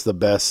Steel is the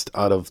best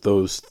out of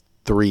those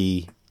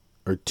 3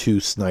 or 2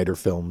 Snyder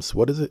films.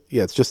 What is it?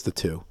 Yeah, it's just the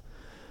 2.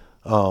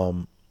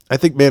 I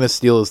think Man of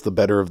Steel is the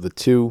better of the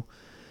 2.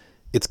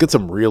 It's got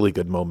some really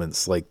good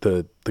moments, like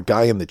the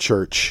guy in the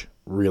church,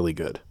 really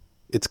good.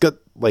 It's got,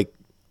 like,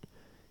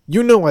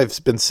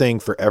 I've been saying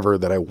forever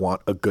that I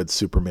want a good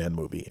Superman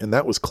movie, and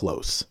that was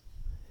close.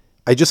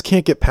 I just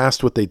can't get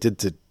past what they did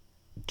to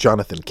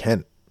Jonathan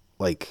Kent.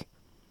 Like,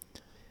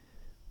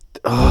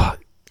 the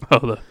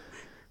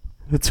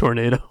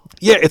tornado.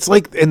 Yeah, it's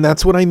like, and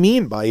that's what I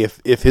mean by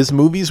if his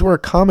movies were a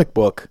comic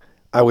book,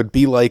 I would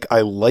be like,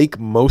 I like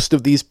most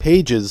of these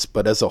pages,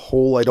 but as a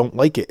whole, I don't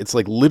like it. It's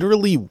like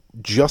literally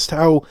just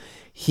how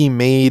he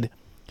made,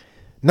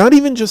 not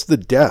even just the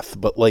death,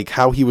 but like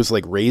how he was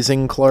like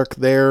raising Clark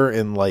there,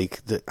 and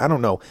like, I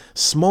don't know,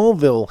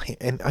 Smallville,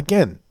 and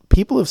again,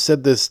 people have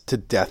said this to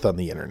death on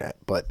the internet,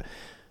 but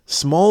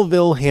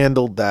Smallville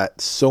handled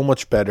that so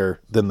much better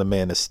than the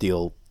Man of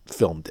Steel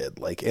film did.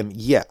 Like, and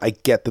yeah, I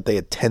get that they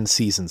had 10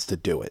 seasons to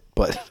do it,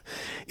 but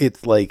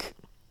it's like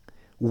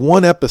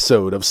one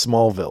episode of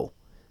Smallville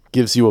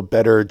gives you a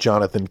better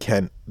Jonathan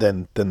Kent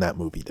than that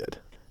movie did.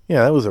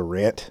 Yeah, that was a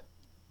rant.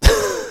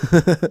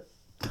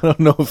 I don't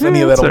know if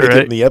any of that's that'll make it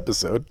alright. in the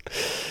episode.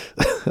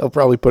 I'll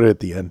probably put it at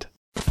the end.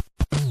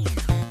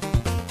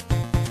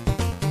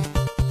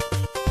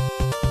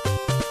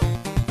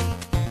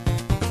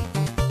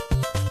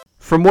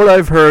 From what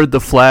I've heard, the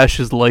Flash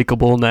is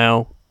likable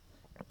now,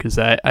 because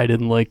I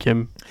didn't like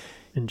him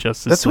in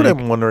Justice That's League. what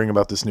I'm wondering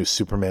about this new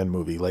Superman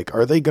movie. Like,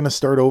 are they going to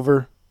start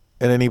over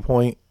at any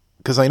point?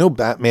 Because I know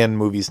Batman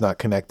movie's not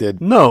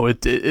connected. No,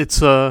 it's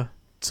a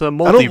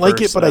multiverse. I don't like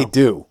it, but now. I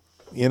do.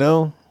 You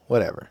know?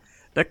 Whatever.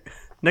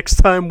 Next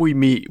time we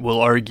meet, we'll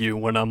argue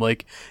when I'm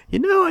like,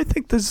 I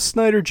think the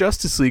Snyder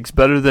Justice League's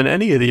better than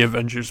any of the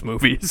Avengers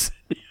movies.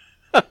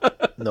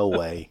 No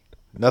way.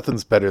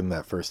 Nothing's better than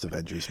that first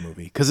Avengers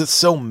movie. Because it's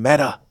so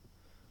meta.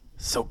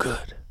 So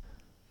good.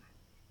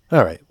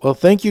 All right. Well,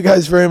 thank you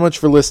guys very much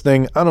for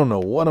listening. I don't know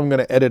what I'm going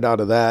to edit out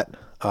of that.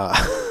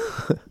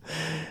 I've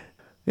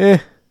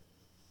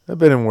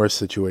been in worse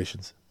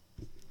situations.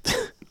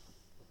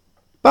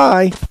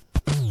 Bye.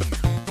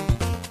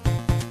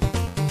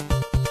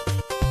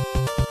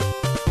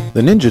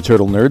 The Ninja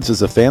Turtle Nerds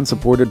is a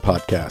fan-supported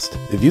podcast.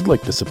 If you'd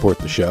like to support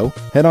the show,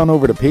 head on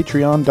over to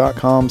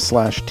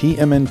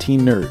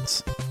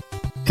patreon.com/TMNTnerds.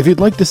 If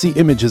you'd like to see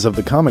images of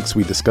the comics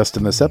we discussed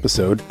in this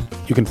episode,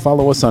 you can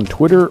follow us on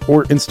Twitter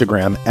or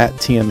Instagram at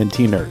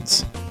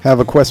TMNTnerds. Have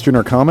a question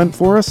or comment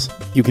for us?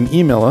 You can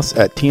email us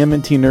at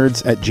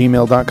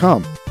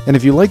tmntnerds@gmail.com. And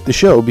if you like the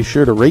show, be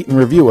sure to rate and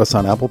review us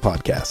on Apple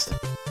Podcasts.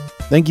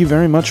 Thank you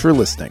very much for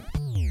listening.